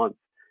full month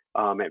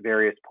at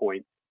various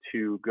points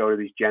to go to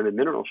these gem and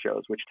mineral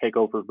shows, which take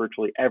over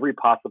virtually every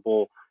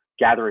possible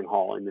gathering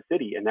hall in the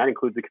city, and that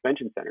includes the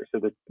convention center. So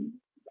the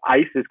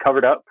ice is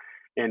covered up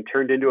and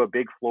turned into a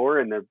big floor,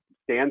 and the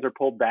stands are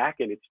pulled back,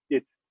 and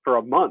it's for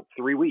a month,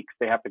 3 weeks,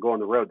 they have to go on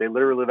the road. They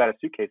literally live out of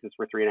suitcases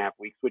for 3.5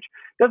 weeks, which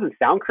doesn't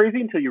sound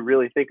crazy until you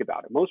really think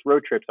about it. Most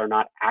road trips are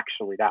not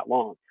actually that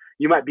long.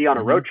 You might be on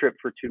a road trip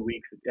for 2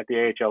 weeks at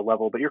the AHL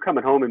level, but you're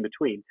coming home in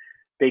between.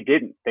 They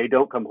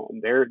don't come home.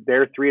 They're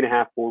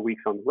 3.5, 4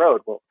 weeks on the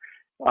road. Well,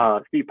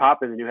 Steve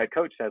Poppin, the new head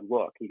coach, said,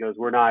 look, he goes,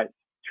 we're not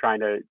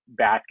trying to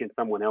bask in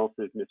someone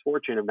else's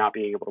misfortune of not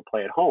being able to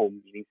play at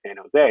home, meaning San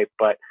Jose.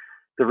 But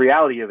the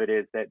reality of it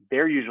is that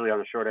they're usually on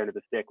the short end of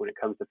the stick when it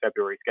comes to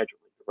February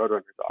scheduling. The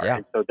Roadrunners are. Yeah.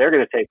 And so they're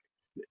going to take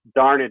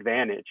darn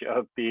advantage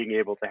of being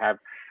able to have,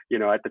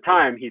 at the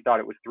time he thought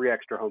it was 3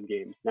 extra home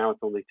games. Now it's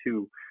only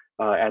 2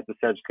 as the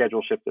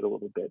schedule shifted a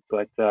little bit.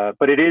 But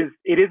it is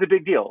a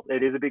big deal.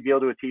 It is a big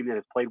deal to a team that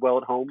has played well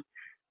at home.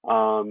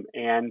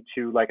 And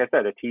to, like I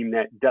said, a team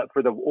that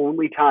for the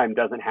only time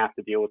doesn't have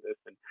to deal with this.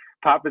 And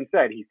Poppin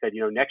said,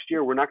 next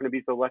year we're not going to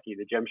be so lucky.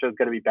 The Gem Show's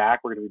going to be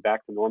back. We're going to be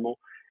back to normal,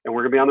 and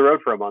we're going to be on the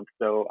road for a month.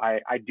 So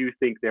I do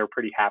think they're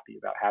pretty happy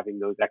about having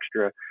those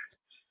extra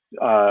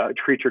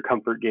creature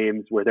comfort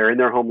games where they're in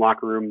their home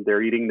locker room,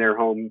 they're eating their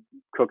home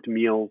cooked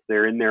meals,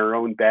 they're in their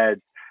own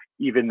beds,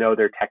 even though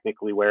they're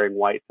technically wearing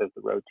whites as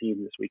the road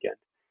team this weekend.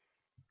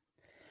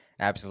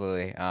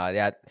 Absolutely.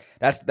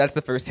 That's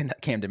the first thing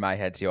that came to my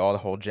head too. All the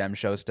whole Gem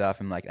Show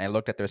stuff. And I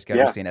looked at their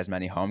schedule, seeing as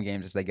many home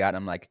games as they got.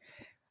 And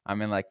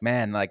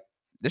man,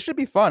 this should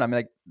be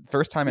fun.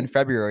 First time in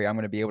February, I'm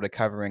going to be able to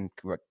covering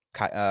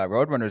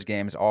Roadrunners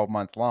games all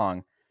month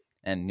long.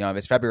 And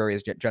this February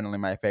is generally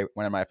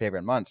one of my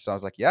favorite months. So I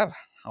was like, yeah,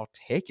 I'll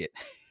take it.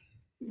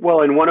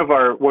 Well, and one of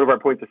our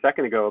points a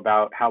second ago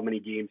about how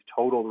many games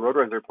total the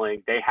Roadrunners are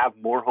playing, they have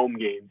more home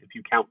games. If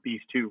you count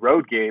these 2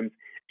 road games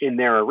in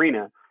their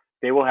arena,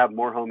 they will have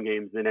more home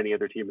games than any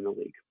other team in the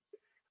league,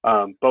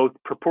 both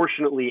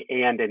proportionately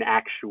and in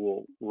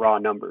actual raw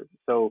numbers.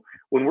 So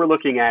when we're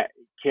looking at,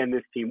 can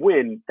this team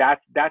win,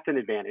 that's an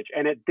advantage.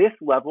 And at this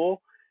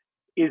level,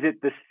 is it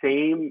the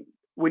same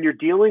when you're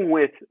dealing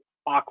with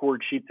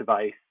awkward sheets of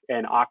ice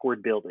and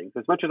awkward buildings?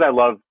 As much as I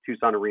love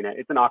Tucson Arena,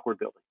 it's an awkward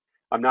building.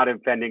 I'm not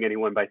offending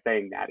anyone by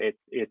saying that.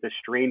 It's a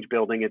strange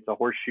building. It's a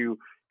horseshoe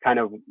kind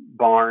of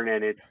barn,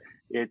 and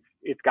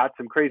it's got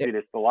some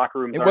craziness. The locker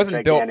rooms it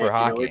wasn't built for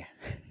hockey.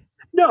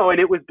 No, and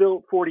it was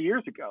built 40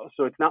 years ago,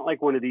 so it's not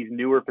like one of these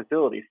newer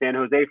facilities. San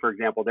Jose, for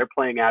example, they're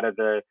playing out of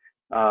the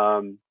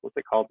what's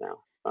it called now?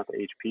 It's not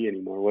the HP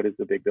anymore. What is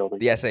the big building?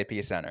 The SAP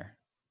Center.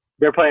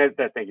 They're playing.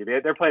 Thank you.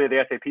 They're playing at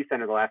the SAP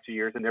Center the last few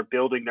years, and they're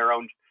building their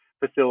own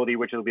facility,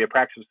 which will be a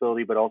practice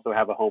facility, but also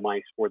have a home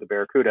ice for the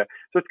Barracuda.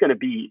 So it's going to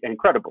be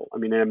incredible. I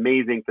mean, an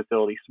amazing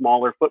facility,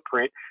 smaller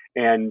footprint,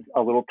 and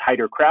a little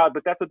tighter crowd,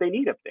 but that's what they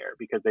need up there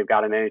because they've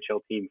got an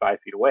NHL team 5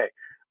 feet away.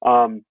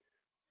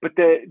 But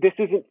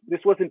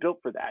this wasn't built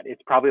for that.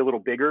 It's probably a little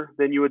bigger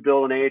than you would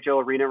build an AHL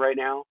arena right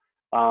now.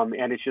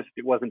 And it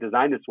wasn't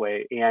designed this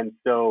way. And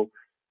so,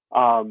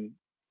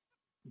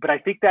 but I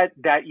think that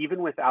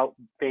even without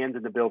fans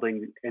in the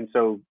building, and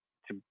so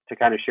to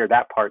kind of share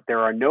that part, there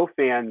are no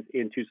fans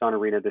in Tucson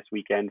Arena this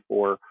weekend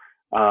for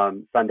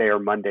Sunday or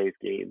Monday's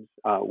games,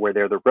 where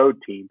they're the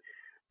road team.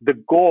 The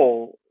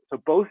goal,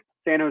 so both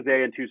San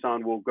Jose and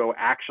Tucson will go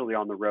actually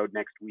on the road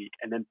next week,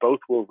 and then both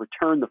will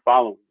return the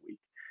following week,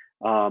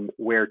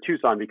 where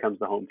Tucson becomes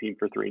the home team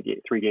for three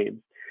games.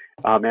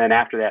 And then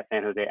after that,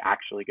 San Jose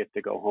actually gets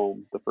to go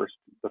home the first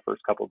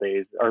couple of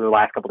days, or the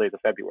last couple of days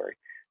of February,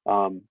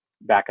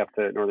 back up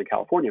to Northern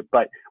California.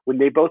 But when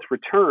they both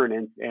return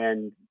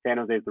and San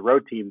Jose is the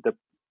road team, the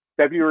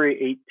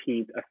February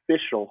 18th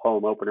official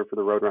home opener for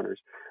the Roadrunners,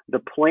 the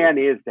plan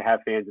is to have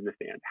fans in the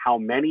stands. How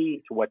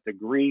many, to what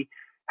degree,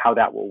 how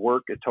that will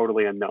work is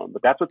totally unknown.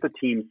 But that's what the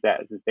team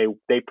says, is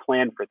they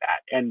plan for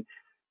that. And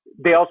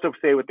they also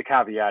say, with the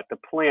caveat, the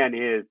plan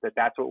is that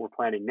that's what we're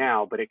planning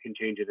now, but it can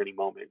change at any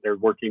moment. They're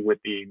working with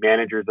the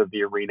managers of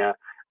the arena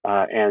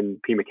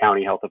and Pima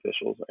County health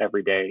officials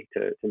every day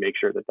to make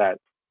sure that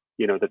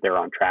they're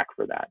on track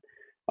for that.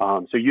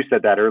 So you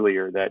said that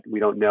earlier, that we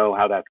don't know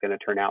how that's going to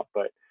turn out,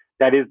 but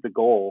that is the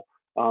goal.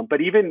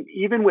 But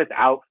even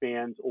without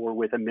fans, or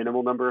with a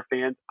minimal number of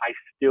fans, I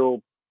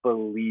still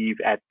believe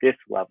at this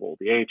level,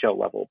 the AHL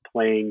level,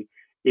 playing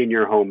in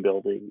your home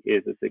building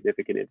is a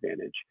significant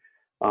advantage.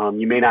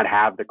 You may not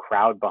have the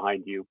crowd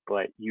behind you,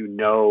 but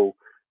the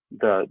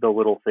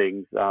little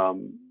things,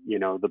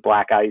 the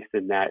black ice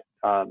in that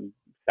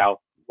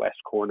southwest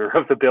corner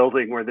of the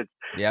building where the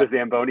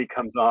Zamboni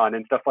comes on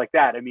and stuff like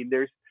that. I mean,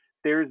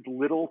 there's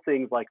little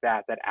things like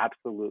that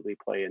absolutely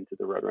play into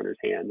the Roadrunners'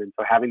 hand. And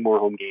so having more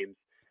home games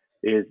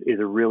is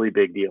a really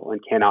big deal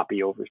and cannot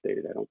be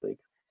overstated, I don't think.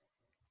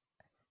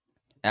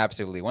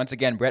 Absolutely. Once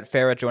again, Brett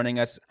Farah joining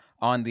us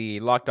on the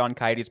Locked On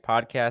Coyotes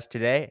podcast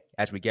today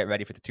as we get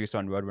ready for the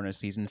Tucson Roadrunners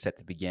season set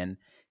to begin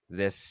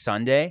this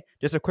Sunday.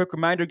 Just a quick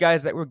reminder,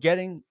 guys, that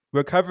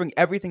we're covering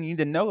everything you need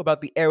to know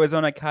about the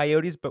Arizona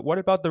Coyotes, but what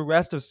about the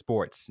rest of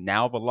sports?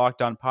 Now the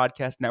Locked On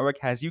Podcast Network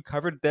has you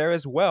covered there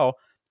as well.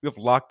 We have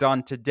Locked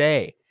On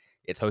Today.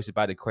 It's hosted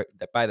by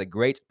the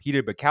great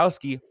Peter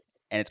Bukowski,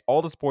 and it's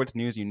all the sports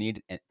news you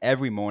need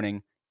every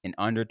morning in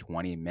under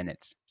 20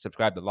 minutes.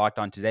 Subscribe to Locked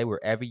On Today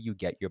wherever you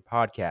get your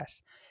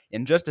podcasts.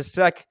 In just a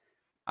sec,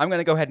 I'm going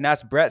to go ahead and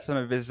ask Brett some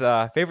of his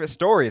favorite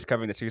stories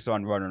covering the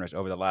Tucson Roadrunners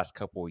over the last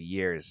couple of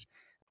years.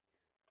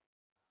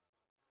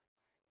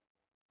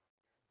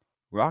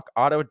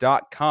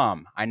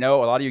 RockAuto.com. I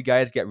know a lot of you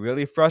guys get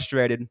really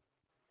frustrated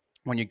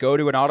when you go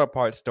to an auto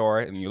parts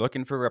store and you're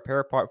looking for a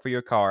repair part for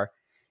your car,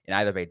 and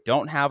either they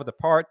don't have the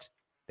part,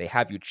 they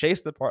have you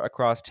chase the part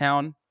across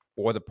town,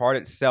 or the part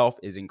itself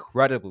is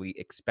incredibly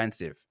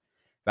expensive.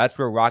 That's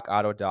where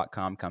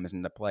RockAuto.com comes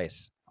into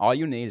place. All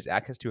you need is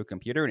access to a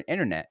computer and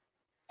internet.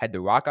 Head to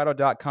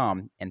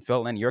RockAuto.com and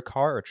fill in your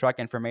car or truck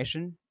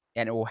information,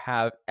 and it will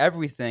have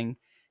everything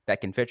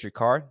that can fit your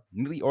car,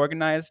 neatly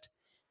organized,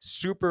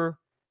 super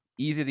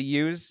easy to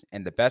use,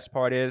 and the best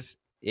part is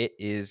it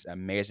is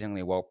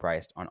amazingly well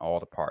priced on all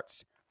the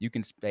parts. You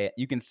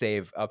can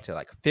save up to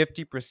like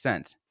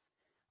 50%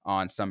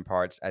 on some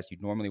parts as you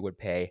normally would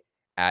pay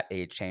at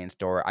a chain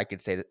store. I could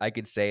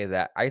say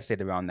that I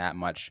saved around that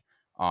much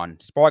on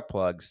spark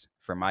plugs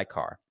for my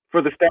car.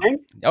 For the Stang?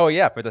 Oh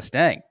yeah, for the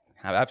Stang.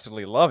 I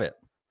absolutely love it.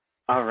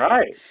 All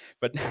right.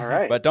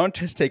 But don't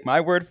just take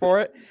my word for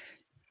it.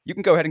 You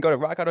can go ahead and go to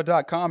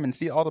rockauto.com and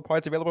see all the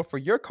parts available for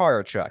your car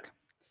or truck.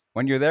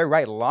 When you're there,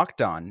 write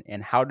Locked On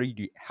and how did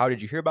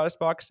you hear about us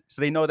box,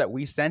 so they know that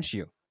we sent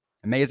you.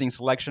 Amazing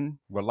selection,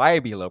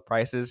 reliably low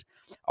prices,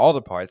 all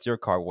the parts your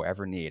car will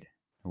ever need.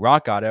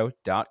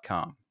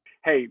 rockauto.com.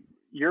 Hey,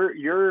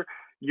 your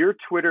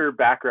Twitter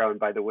background,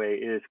 by the way,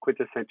 is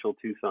quintessential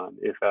Tucson.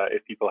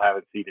 If people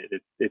haven't seen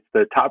it, it's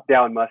the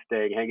top-down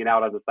Mustang hanging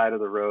out on the side of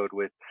the road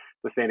with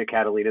the Santa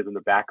Catalinas in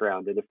the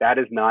background. And if that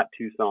is not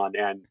Tucson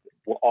and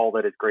all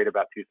that is great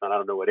about Tucson, I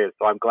don't know what is.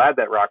 So I'm glad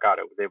that Rock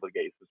Auto was able to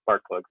get you some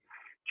spark plugs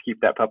to keep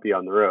that puppy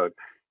on the road.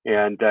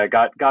 And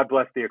God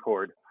bless the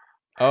Accord.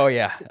 Oh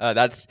yeah,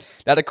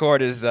 that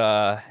Accord is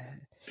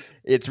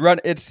it's run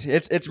its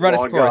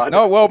course. Gone.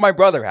 No, well, my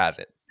brother has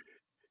it.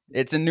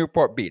 It's in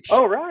Newport Beach.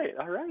 Oh right,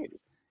 all right.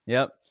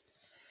 Yep.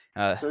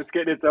 So it's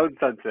getting its own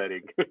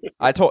sunsetting.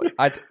 I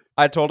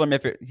told him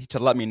to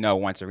let me know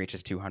once it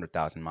reaches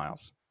 200,000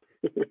 miles.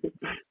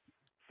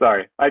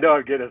 Sorry, I know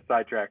I'm getting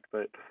sidetracked,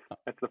 but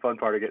that's the fun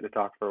part of getting to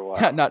talk for a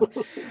while.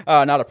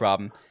 Not a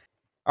problem.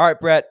 All right,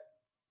 Brett.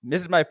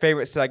 This is my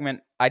favorite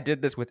segment. I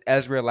did this with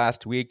Ezra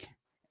last week,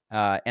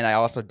 and I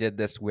also did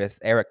this with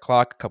Eric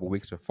Clark a couple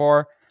weeks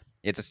before.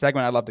 It's a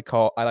segment I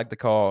like to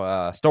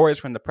call Stories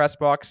from the Press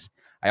Box.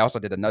 I also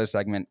did another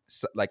segment,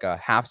 like a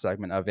half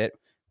segment of it,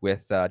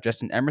 with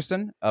Justin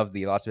Emerson of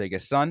the Las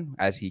Vegas Sun,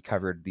 as he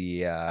covered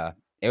the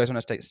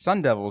Arizona State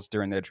Sun Devils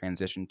during their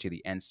transition to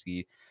the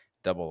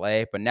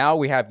NCAA. But now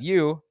we have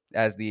you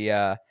as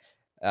the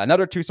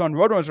another Tucson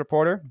Roadrunners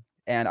reporter,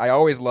 and I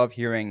always love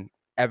hearing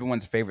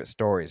everyone's favorite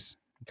stories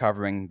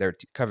covering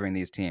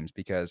these teams,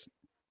 because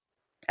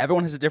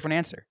everyone has a different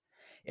answer.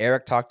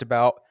 Eric talked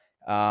about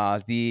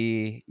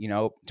talking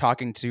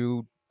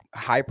to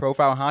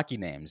high-profile hockey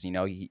names.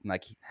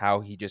 How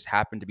he just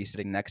happened to be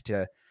sitting next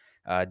to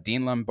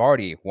Dean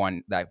Lombardi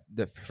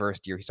the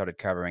first year he started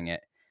covering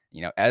it.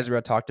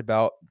 Ezra talked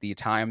about the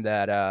time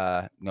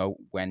that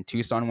when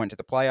Tucson went to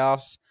the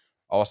playoffs,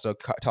 also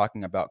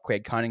talking about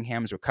Craig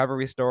Cunningham's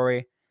recovery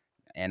story.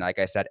 And like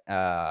I said,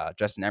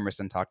 Justin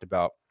Emerson talked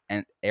about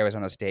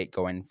Arizona State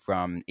going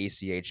from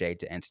ACHA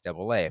to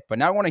NCAA. But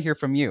now I want to hear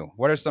from you.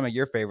 What are some of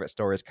your favorite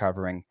stories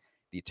covering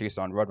the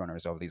Tucson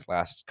Roadrunners over these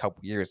last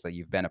couple years that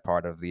you've been a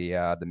part of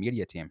the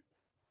media team?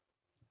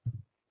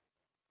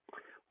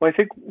 Well, I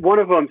think one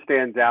of them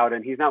stands out,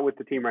 and he's not with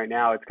the team right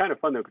now. It's kind of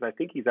fun, though, because I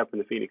think he's up in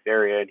the Phoenix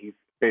area, and he's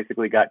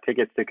basically got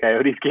tickets to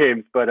Coyotes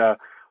games. But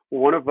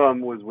one of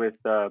them was with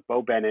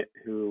Bo Bennett,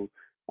 who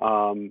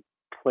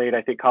played,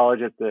 I think,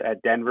 college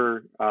at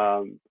Denver,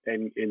 and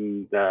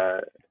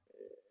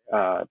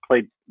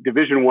played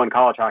Division I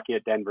college hockey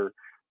at Denver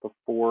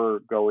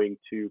before going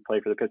to play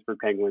for the Pittsburgh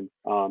Penguins.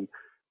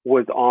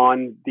 Was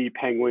on the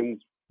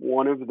Penguins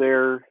one of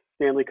their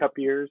Stanley Cup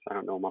years. I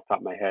don't know them off the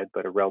top of my head,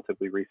 but a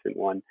relatively recent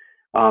one.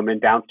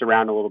 And bounced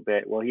around a little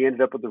bit. Well, he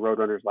ended up with the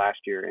Roadrunners last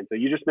year. And so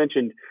you just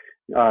mentioned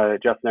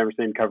Justin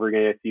Emerson covering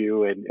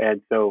ASU.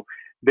 And so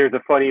there's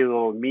a funny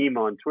little meme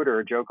on Twitter,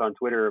 a joke on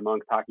Twitter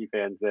amongst hockey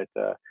fans that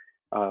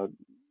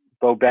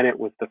Bo Bennett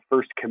was the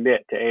first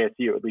commit to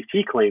ASU. At least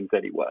he claims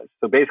that he was.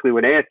 So basically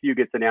when ASU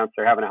gets announced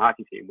they're having a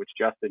hockey team, which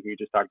Justin, who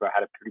just talked about,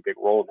 had a pretty big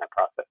role in that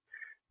process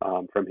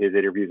from his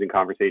interviews and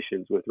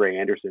conversations with Ray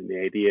Anderson, the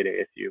AD at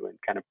ASU, and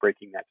kind of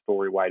breaking that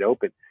story wide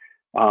open.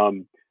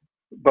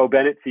 Bo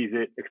Bennett sees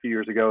it a few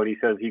years ago,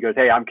 and he goes,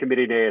 "Hey, I'm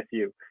committing to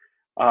ASU."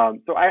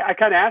 So I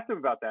kind of asked him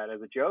about that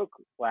as a joke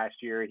last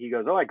year, and he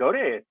goes, "Oh, I go to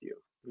ASU."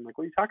 I'm like,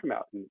 "What are you talking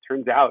about?" And it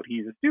turns out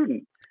he's a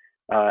student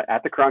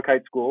at the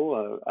Cronkite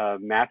School, a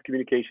mass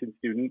communications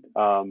student.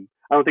 I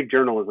don't think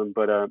journalism,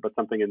 but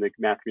something in the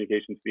mass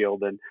communications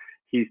field, and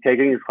he's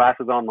taking his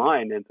classes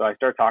online. And so I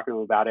start talking to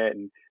him about it,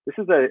 and this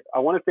is I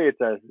want to say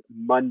it's a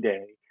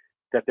Monday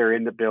that they're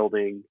in the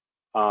building,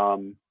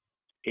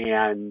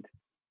 and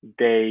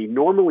they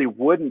normally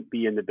wouldn't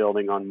be in the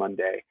building on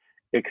Monday,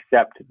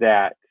 except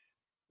that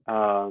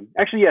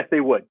actually, yes,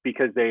 they would,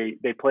 because they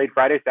played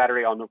Friday,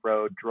 Saturday on the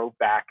road, drove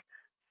back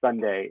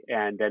Sunday,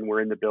 and then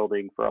we're in the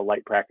building for a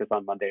light practice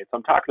on Monday. So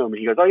I'm talking to him, and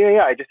he goes, "Oh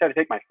yeah, I just had to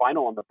take my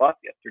final on the bus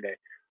yesterday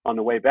on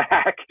the way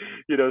back."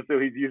 So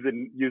he's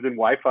using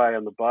Wi-Fi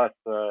on the bus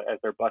as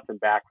they're busing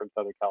back from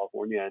Southern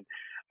California. And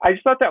I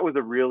just thought that was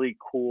a really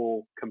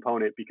cool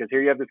component, because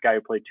here you have this guy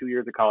who played 2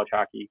 years of college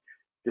hockey,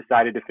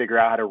 decided to figure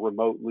out how to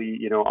remotely,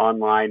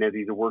 online, as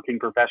he's a working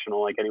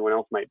professional like anyone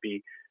else might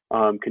be,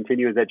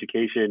 continue his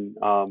education.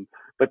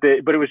 But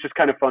it was just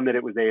kind of fun that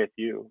it was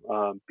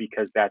ASU,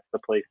 because that's the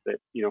place that,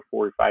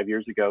 4 or 5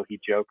 years ago, he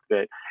joked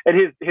that,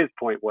 and his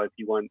point was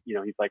he's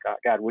like, oh,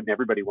 God, wouldn't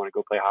everybody want to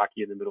go play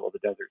hockey in the middle of the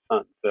desert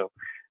sun? So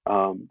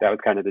that was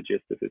kind of the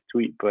gist of his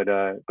tweet. But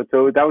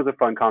so that was a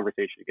fun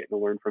conversation, getting to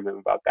learn from him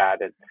about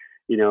that. And,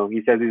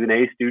 he says he's an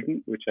A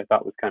student, which I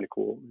thought was kind of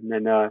cool. And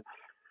then,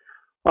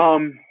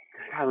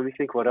 let me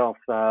think what else.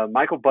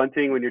 Michael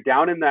Bunting, when you're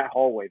down in that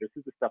hallway, this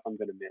is the stuff I'm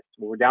going to miss.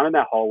 When we're down in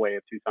that hallway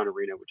of Tucson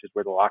Arena, which is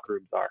where the locker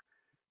rooms are,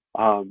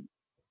 and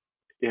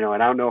I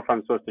don't know if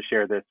I'm supposed to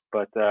share this,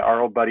 but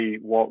our old buddy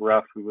Walt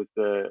Ruff, who was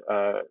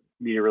the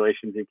media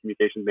relations and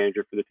communications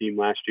manager for the team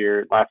last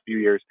few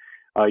years,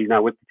 he's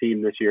not with the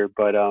team this year,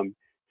 but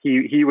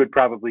he would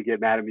probably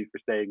get mad at me for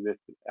saying this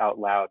out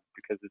loud,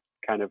 because it's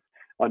kind of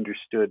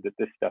understood that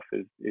this stuff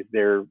is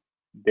their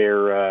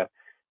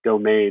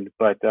domain.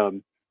 But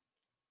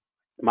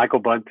Michael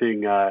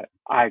Bunting,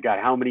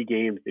 how many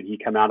games did he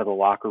come out of the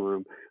locker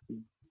room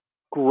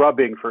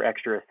grubbing for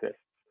extra assists?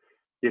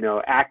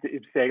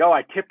 Saying, "Oh,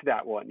 I tipped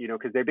that one,"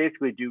 because they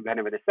basically do kind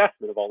of an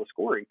assessment of all the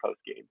scoring post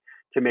game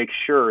to make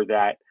sure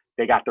that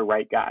they got the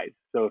right guys.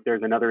 So if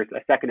there's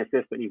a second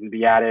assist that needs to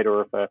be added,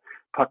 or if a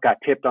puck got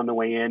tipped on the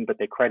way in, but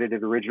they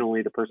credited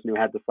originally the person who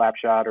had the slap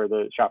shot or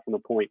the shot from the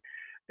point.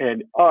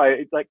 And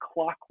it's like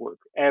clockwork.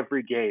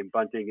 Every game,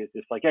 Bunting is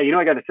just like, "Yeah,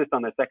 I got an assist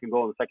on the second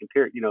goal in the second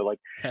period."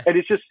 And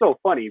it's just so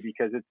funny,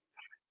 because it's,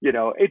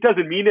 it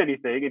doesn't mean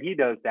anything, and he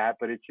knows that,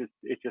 but it's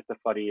just a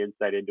funny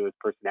insight into his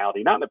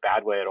personality, not in a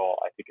bad way at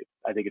all.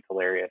 I think it's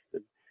hilarious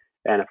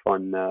and a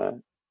fun,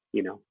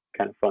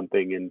 kind of fun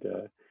thing and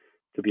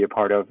to be a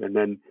part of. And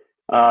then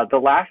the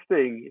last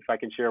thing, if I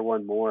can share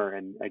one more,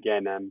 and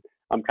again,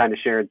 I'm kind of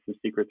sharing some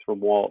secrets from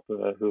Walt,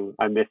 who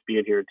I miss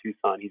being here in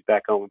Tucson. He's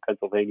back home in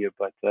Pennsylvania,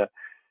 but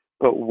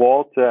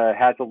Walt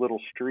has a little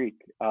streak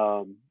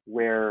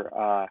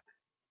where.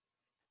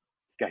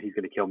 God, he's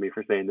going to kill me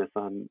for saying this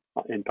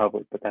in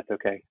public, but that's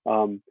okay.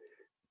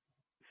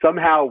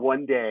 Somehow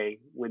one day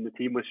when the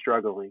team was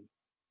struggling,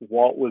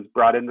 Walt was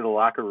brought into the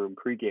locker room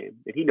pregame,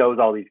 and he knows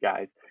all these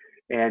guys,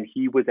 and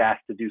he was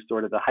asked to do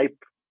sort of the hype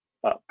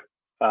up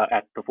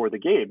before the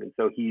game. And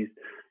so he's,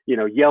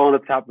 yelling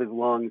at the top of his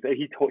lungs.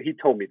 He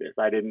told me this.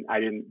 I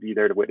didn't be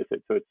there to witness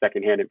it, so it's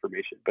secondhand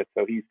information. But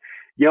so he's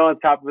yelling at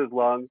the top of his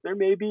lungs. There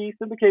may be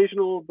some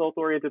occasional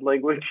adult-oriented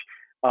language.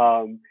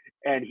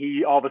 And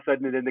he all of a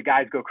sudden, and then the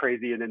guys go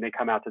crazy, and then they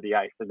come out to the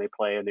ice and they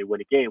play and they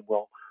win a game.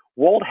 Well,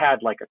 Walt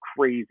had like a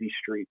crazy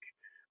streak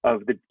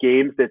of the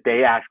games that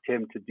they asked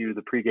him to do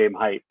the pregame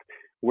hype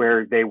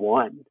where they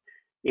won.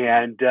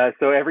 And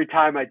so every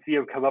time I'd see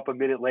him come up a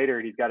minute later,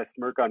 and he's got a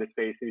smirk on his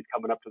face, and he's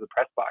coming up to the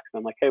press box, and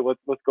I'm like, "Hey, what's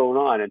going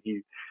on?" And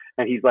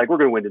he's like, "We're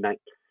going to win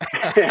tonight."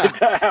 And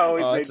that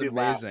always Oh, made it's me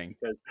laugh amazing.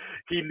 because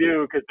he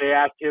knew, because they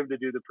asked him to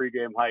do the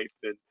pregame hype,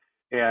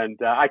 and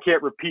I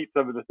can't repeat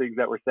some of the things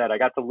that were said. I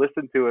got to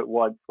listen to it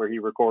once where he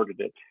recorded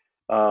it,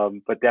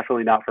 but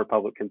definitely not for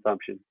public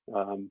consumption.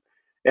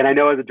 And I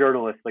know as a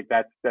journalist, like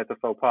that's a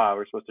faux pas.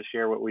 We're supposed to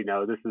share what we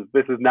know. This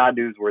is not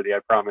newsworthy, I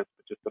promise,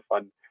 but just a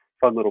fun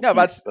little No, piece.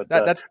 that's But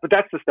that's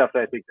the stuff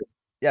that I think.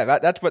 yeah,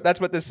 that's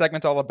what this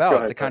segment's all Go about,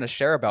 ahead, to kind of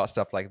share about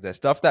stuff like this,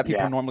 stuff that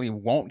people Yeah. normally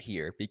won't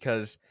hear,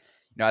 because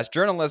as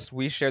journalists,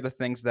 we share the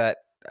things that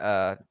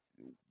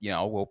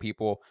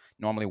people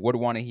normally would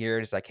want to hear.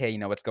 It's like, hey,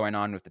 what's going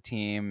on with the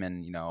team,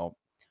 and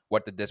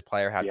what did this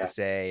player have Yeah. to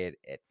say?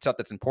 It's stuff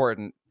that's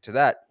important to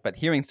that. But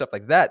hearing stuff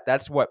like that,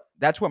 that's what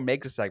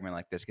makes a segment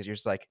like this, because you're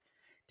just like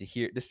to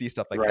see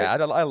stuff like Right.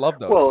 that. I love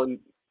those. Well,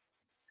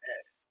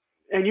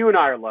 and you and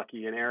I are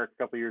lucky. And Eric,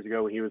 a couple of years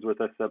ago when he was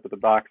with us up at the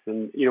box,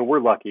 and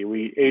we're lucky.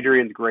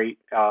 Adrian's great.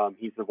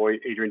 He's the voice.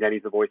 Adrian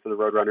Denny's the voice of the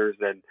Roadrunners,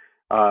 and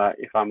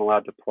if I'm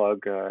allowed to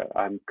plug,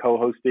 I'm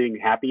co-hosting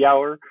Happy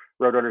Hour,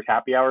 Roadrunners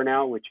Happy Hour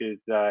now, which is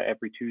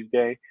every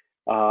Tuesday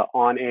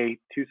on a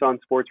Tucson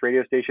sports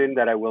radio station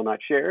that I will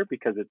not share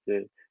because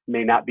it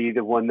may not be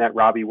the one that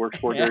Robbie works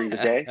for during the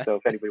day. So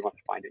if anybody wants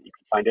to find it, you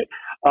can find it.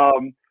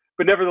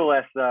 But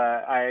nevertheless,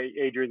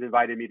 Adrian's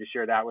invited me to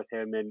share that with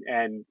him,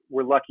 and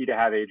we're lucky to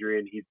have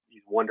Adrian. He's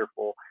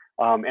wonderful,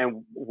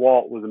 and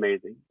Walt was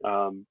amazing.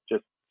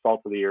 Just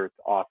salt of the earth,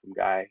 awesome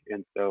guy,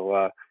 and so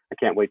I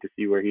can't wait to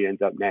see where he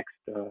ends up next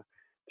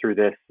through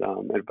this.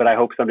 But I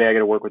hope someday I get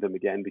to work with him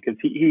again, because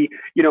he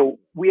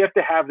we have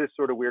to have this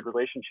sort of weird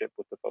relationship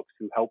with the folks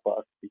who help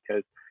us,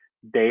 because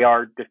they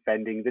are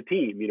defending the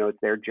team.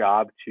 It's their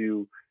job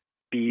to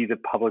be the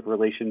public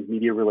relations,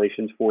 media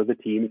relations for the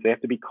teams. They have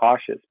to be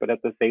cautious, but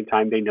at the same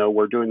time, they know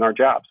we're doing our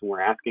jobs and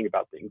we're asking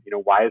about things.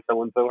 Why is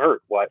so-and-so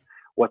hurt?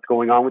 What's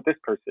going on with this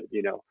person?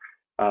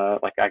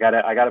 Like I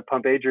gotta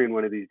pump Adrian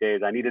one of these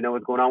days. I need to know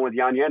what's going on with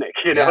Jan Jenik,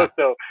 Yeah.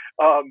 So,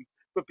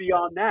 but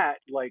beyond that,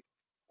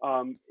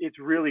 it's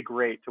really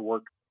great to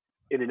work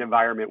in an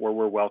environment where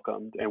we're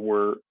welcomed and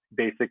we're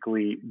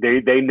basically,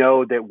 they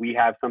know that we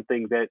have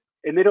something that,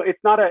 and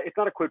it's not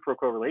a quid pro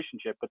quo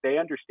relationship, but they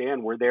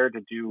understand we're there to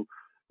do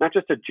not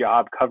just a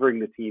job covering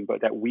the team, but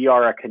that we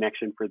are a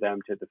connection for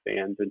them to the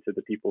fans and to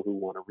the people who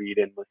want to read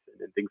and listen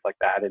and things like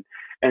that.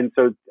 And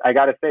so I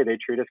got to say, they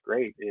treat us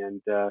great.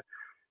 And I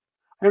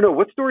don't know,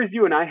 what stories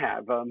you and I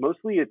have.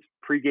 Mostly it's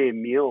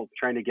pregame meals,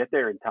 trying to get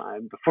there in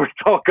time before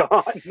it's all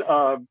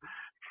gone.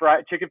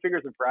 Chicken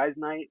fingers and fries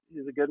night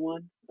is a good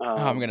one.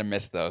 I'm gonna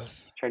miss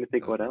those. Trying to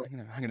think what else.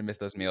 I'm gonna miss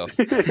those meals.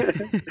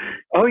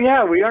 Oh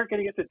yeah, we aren't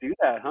gonna get to do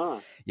that,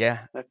 huh?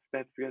 Yeah.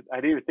 That's good. I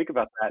didn't even think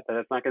about that.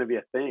 That's not gonna be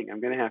a thing. I'm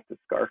gonna have to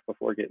scarf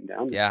before getting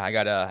down there. Yeah, I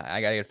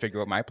gotta figure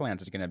out what my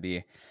plans is gonna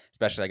be.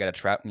 Especially I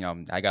gotta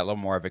I got a little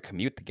more of a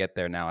commute to get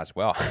there now as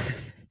well.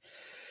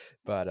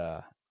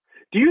 But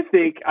do you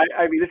think?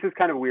 I mean, this is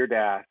kind of weird to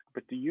ask,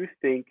 but do you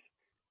think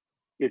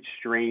it's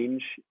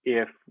strange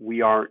if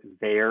we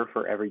aren't there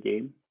for every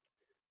game?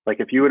 Like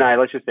if you and I,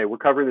 let's just say we're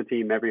covering the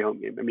team every home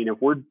game. I mean,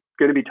 if we're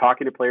going to be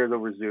talking to players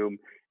over Zoom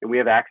and we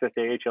have access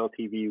to AHL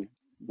TV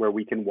where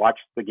we can watch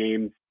the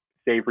games,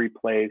 save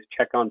replays,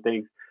 check on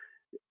things,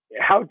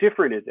 how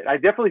different is it? I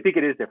definitely think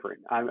it is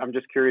different. I'm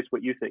just curious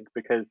what you think,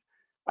 because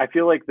I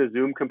feel like the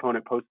Zoom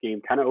component post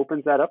game kind of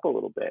opens that up a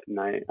little bit. And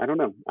I don't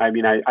know. I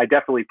mean, I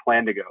definitely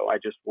plan to go. I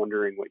just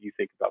wondering what you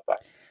think about that.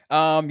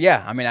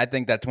 Yeah, I mean, I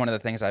think that's one of the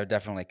things I've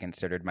definitely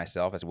considered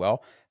myself as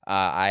well.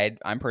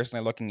 I'm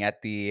personally looking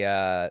at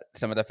the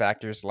some of the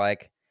factors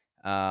like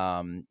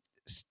any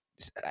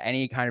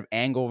kind of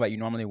angle that you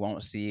normally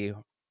won't see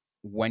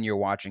when you're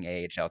watching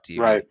AHL TV.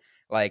 Right.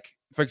 Like,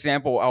 for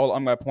example,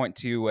 I'm going to point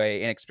to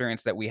an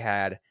experience that we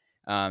had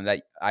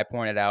that I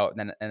pointed out,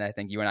 and I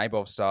think you and I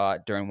both saw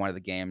during one of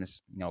the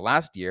games,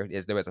 last year.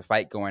 Is there was a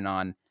fight going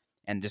on,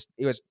 and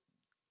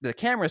the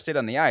camera stayed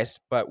on the ice,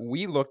 but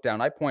we looked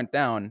down. I point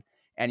down,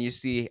 and you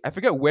see, I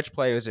forget which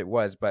players it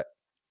was, but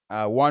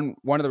one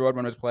of the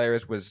Roadrunners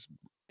players was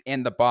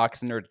in the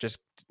box, and they're just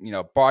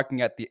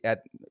barking at the I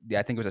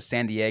think it was a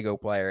San Diego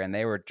player, and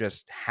they were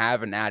just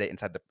having at it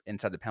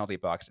inside the penalty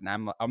box.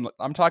 And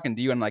I'm talking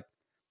to you, and I'm like,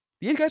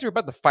 these guys are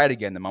about to fight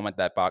again the moment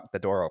that the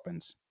door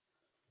opens.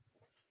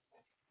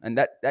 And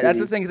that's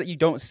the things that you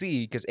don't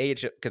see because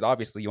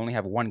obviously you only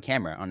have one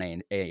camera on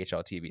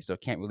AHL TV, so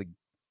it can't really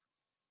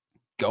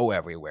go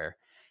everywhere.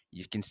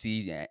 You can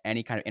see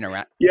any kind of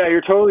interact. Yeah,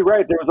 you're totally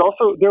right. There was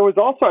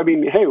also. I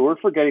mean, hey, we're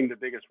forgetting the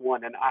biggest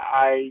one, and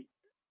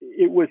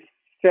it was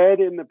said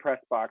in the press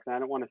box, and I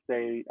don't want to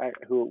say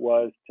who it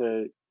was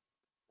to,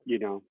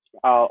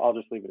 I'll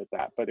just leave it at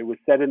that. But it was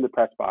said in the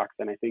press box,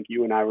 and I think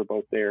you and I were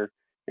both there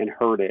and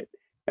heard it,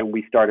 and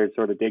we started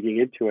sort of digging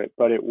into it.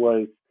 But it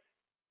was,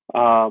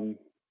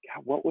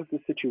 what was the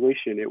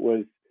situation? It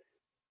was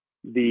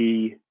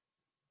the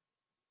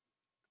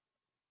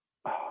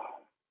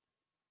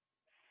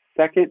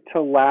second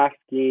to last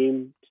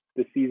game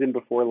the season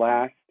before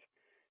last.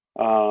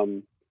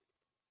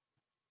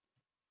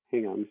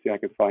 hang on, let me see if I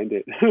can find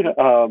it.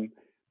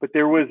 But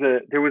there was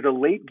a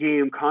late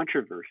game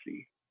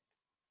controversy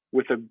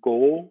with a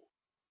goal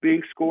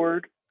being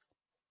scored.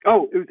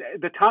 Oh, it was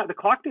the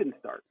clock didn't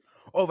start.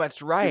 Oh,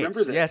 that's right.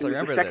 Remember this? Yes, I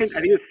remember this. I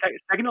think it was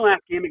second to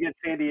last game against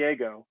San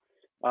Diego.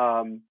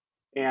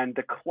 And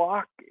the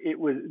clock,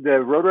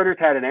 the Roadrunners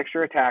had an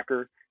extra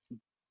attacker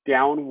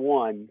down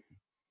 1,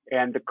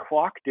 and the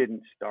clock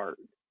didn't start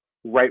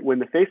right when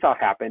the faceoff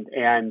happened.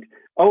 And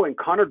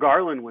Connor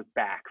Garland was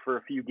back for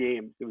a few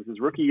games. It was his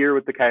rookie year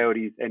with the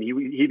Coyotes, and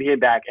he came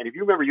back. And if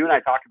you remember, you and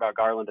I talked about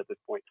Garland at this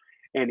point,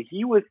 and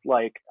he was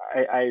like,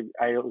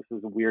 this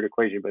is a weird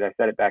equation, but I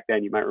said it back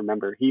then. You might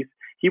remember. He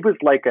was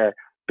like a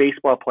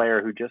baseball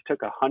player who just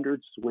took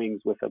 100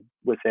 swings with a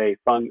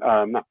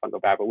not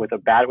fungo bat, but with a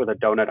bat with a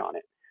donut on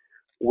it,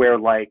 where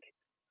like,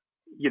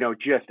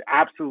 just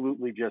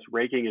absolutely just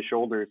raking his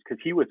shoulders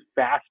because he was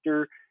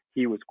faster.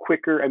 He was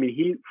quicker. I mean,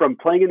 he, from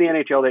playing in the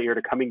NHL that year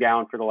to coming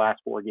down for the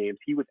last 4 games,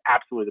 he was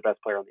absolutely the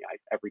best player on the ice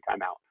every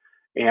time out.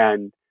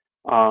 And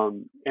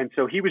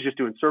so he was just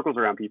doing circles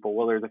around people.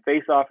 Well, there's a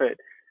face-off at,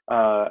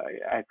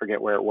 I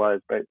forget where it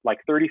was, but like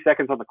 30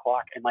 seconds on the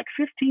clock, and like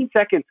 15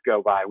 seconds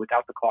go by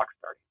without the clock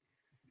starting.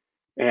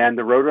 And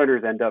the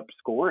Roadrunners end up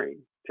scoring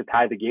to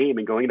tie the game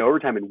and going into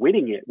overtime and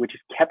winning it, which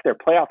has kept their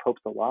playoff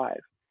hopes alive.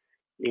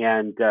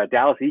 And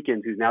Dallas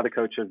Eakins, who's now the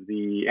coach of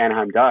the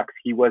Anaheim Ducks,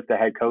 he was the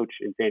head coach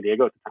in San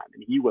Diego at the time,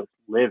 and he was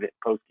livid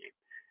post-game,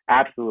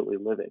 absolutely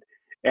livid.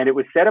 And it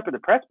was set up in the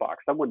press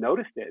box. Someone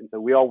noticed it, and so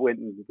we all went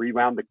and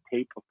rewound the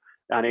tape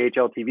on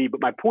AHL TV.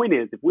 But my point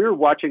is, if we were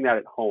watching that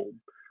at home,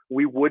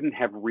 we wouldn't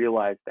have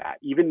realized that.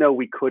 Even though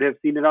we could have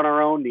seen it on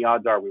our own, the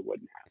odds are we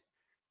wouldn't have.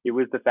 It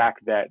was the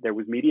fact that there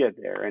was media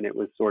there, and it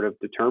was sort of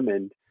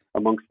determined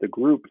amongst the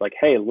group, like,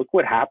 hey, look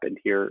what happened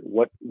here.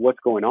 What's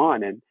going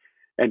on? And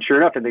sure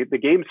enough, and the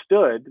game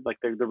stood, like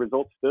the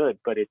result stood,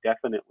 but it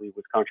definitely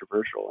was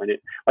controversial. And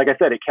it, like I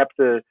said, it kept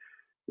the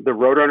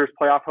Roadrunners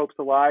playoff hopes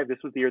alive. This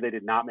was the year they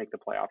did not make the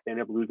playoffs. They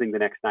ended up losing the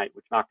next night,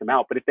 which knocked them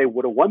out. But if they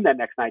would have won that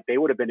next night, they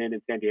would have been in,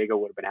 and San Diego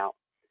would have been out.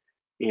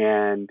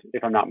 And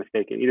if I'm not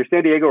mistaken, either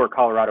San Diego or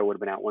Colorado would have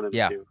been out, one of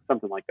the two,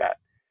 something like that.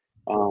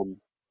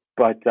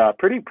 But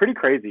pretty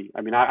crazy.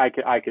 I mean, I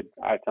could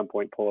at some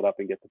point pull it up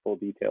and get the full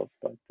details,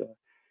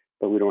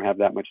 but we don't have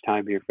that much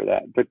time here for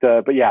that.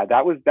 But yeah,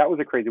 that was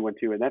a crazy one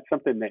too, and that's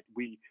something that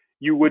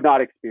you would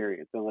not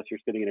experience unless you're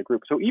sitting in a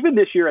group. So even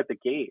this year at the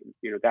games,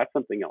 that's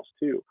something else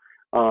too.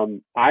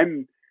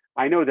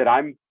 I know that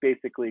I'm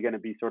basically going to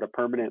be sort of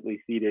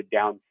permanently seated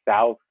down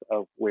south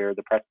of where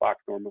the press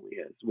box normally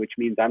is, which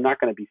means I'm not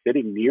going to be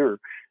sitting near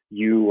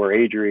you or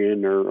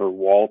Adrian or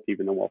Walt,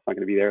 even though Walt's not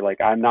going to be there.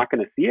 Like, I'm not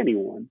going to see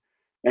anyone.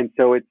 And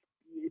so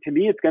to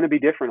me, it's going to be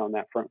different on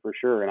that front for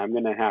sure. And I'm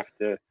going to have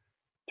to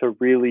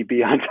really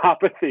be on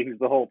top of things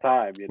the whole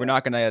time. We're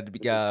not going to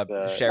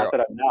share. Not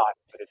that I'm not,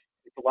 but it's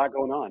a lot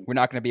going on. We're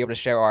not going to be able to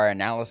share our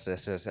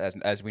analysis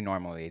as we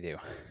normally do.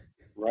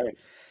 Right.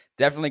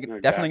 Definitely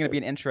going to be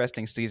an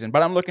interesting season,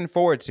 but I'm looking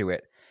forward to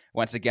it.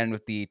 Once again,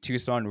 with the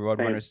Tucson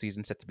Roadrunners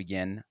season set to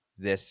begin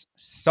this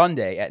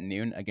Sunday at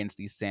noon against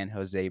the San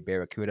Jose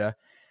Barracuda.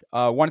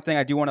 One thing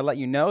I do want to let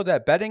you know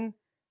that betting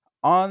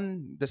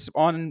on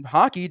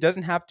hockey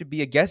doesn't have to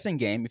be a guessing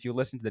game. If you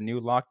listen to the new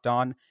Locked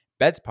On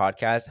Bets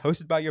podcast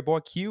hosted by your boy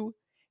Q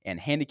and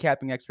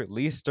handicapping expert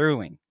Lee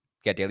Sterling,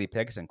 get daily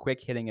picks and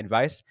quick hitting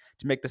advice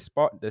to make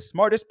the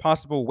smartest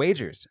possible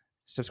wagers.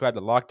 Subscribe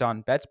to Locked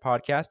On Bets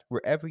podcast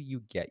wherever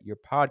you get your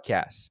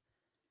podcasts.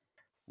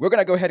 We're going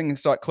to go ahead and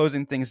start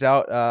closing things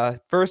out.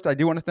 First, I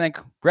do want to thank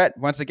Brett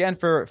once again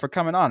for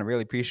coming on. I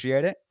really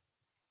appreciate it.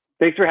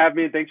 Thanks for having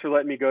me. Thanks for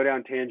letting me go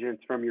down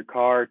tangents from your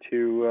car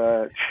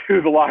to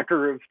the locker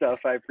room stuff.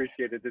 I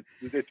appreciate it.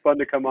 It's fun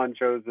to come on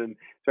shows, and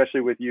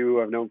especially with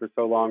you, I've known for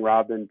so long,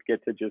 Rob, and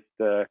get to just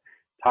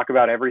talk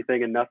about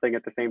everything and nothing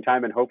at the same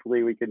time. And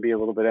hopefully we can be a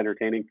little bit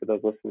entertaining for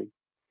those listening.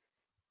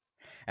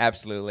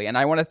 Absolutely. And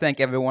I want to thank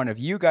every one of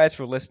you guys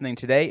for listening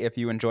today. If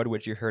you enjoyed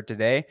what you heard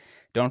today,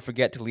 don't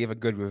forget to leave a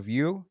good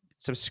review.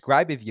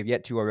 Subscribe if you've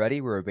yet to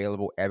already. We're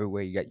available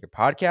everywhere you get your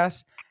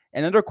podcasts.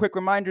 And another quick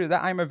reminder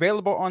that I'm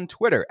available on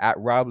Twitter at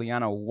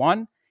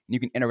RobLiano1. You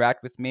can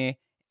interact with me,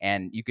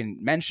 and you can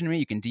mention me.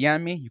 You can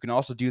DM me. You can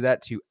also do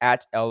that to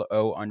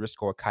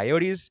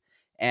 @LO_Coyotes.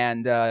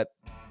 And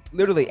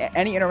literally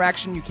any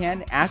interaction you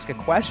can, ask a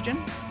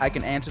question. I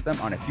can answer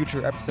them on a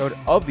future episode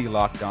of the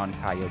Locked On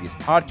Coyotes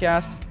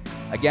podcast.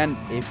 Again,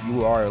 if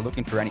you are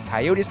looking for any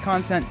Coyotes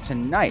content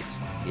tonight,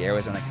 the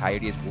Arizona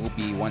Coyotes will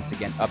be once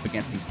again up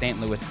against the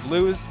St. Louis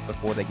Blues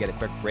before they get a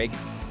quick break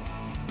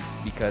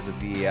because of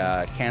the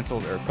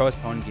canceled or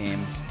postponed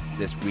games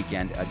this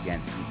weekend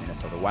against the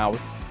Minnesota Wild.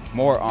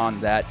 More on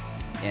that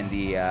in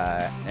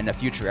a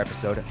future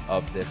episode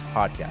of this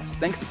podcast.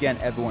 Thanks again,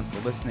 everyone, for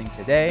listening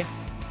today.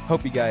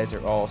 Hope you guys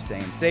are all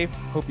staying safe.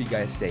 Hope you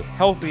guys stay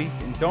healthy.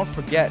 And don't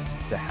forget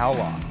to how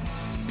long.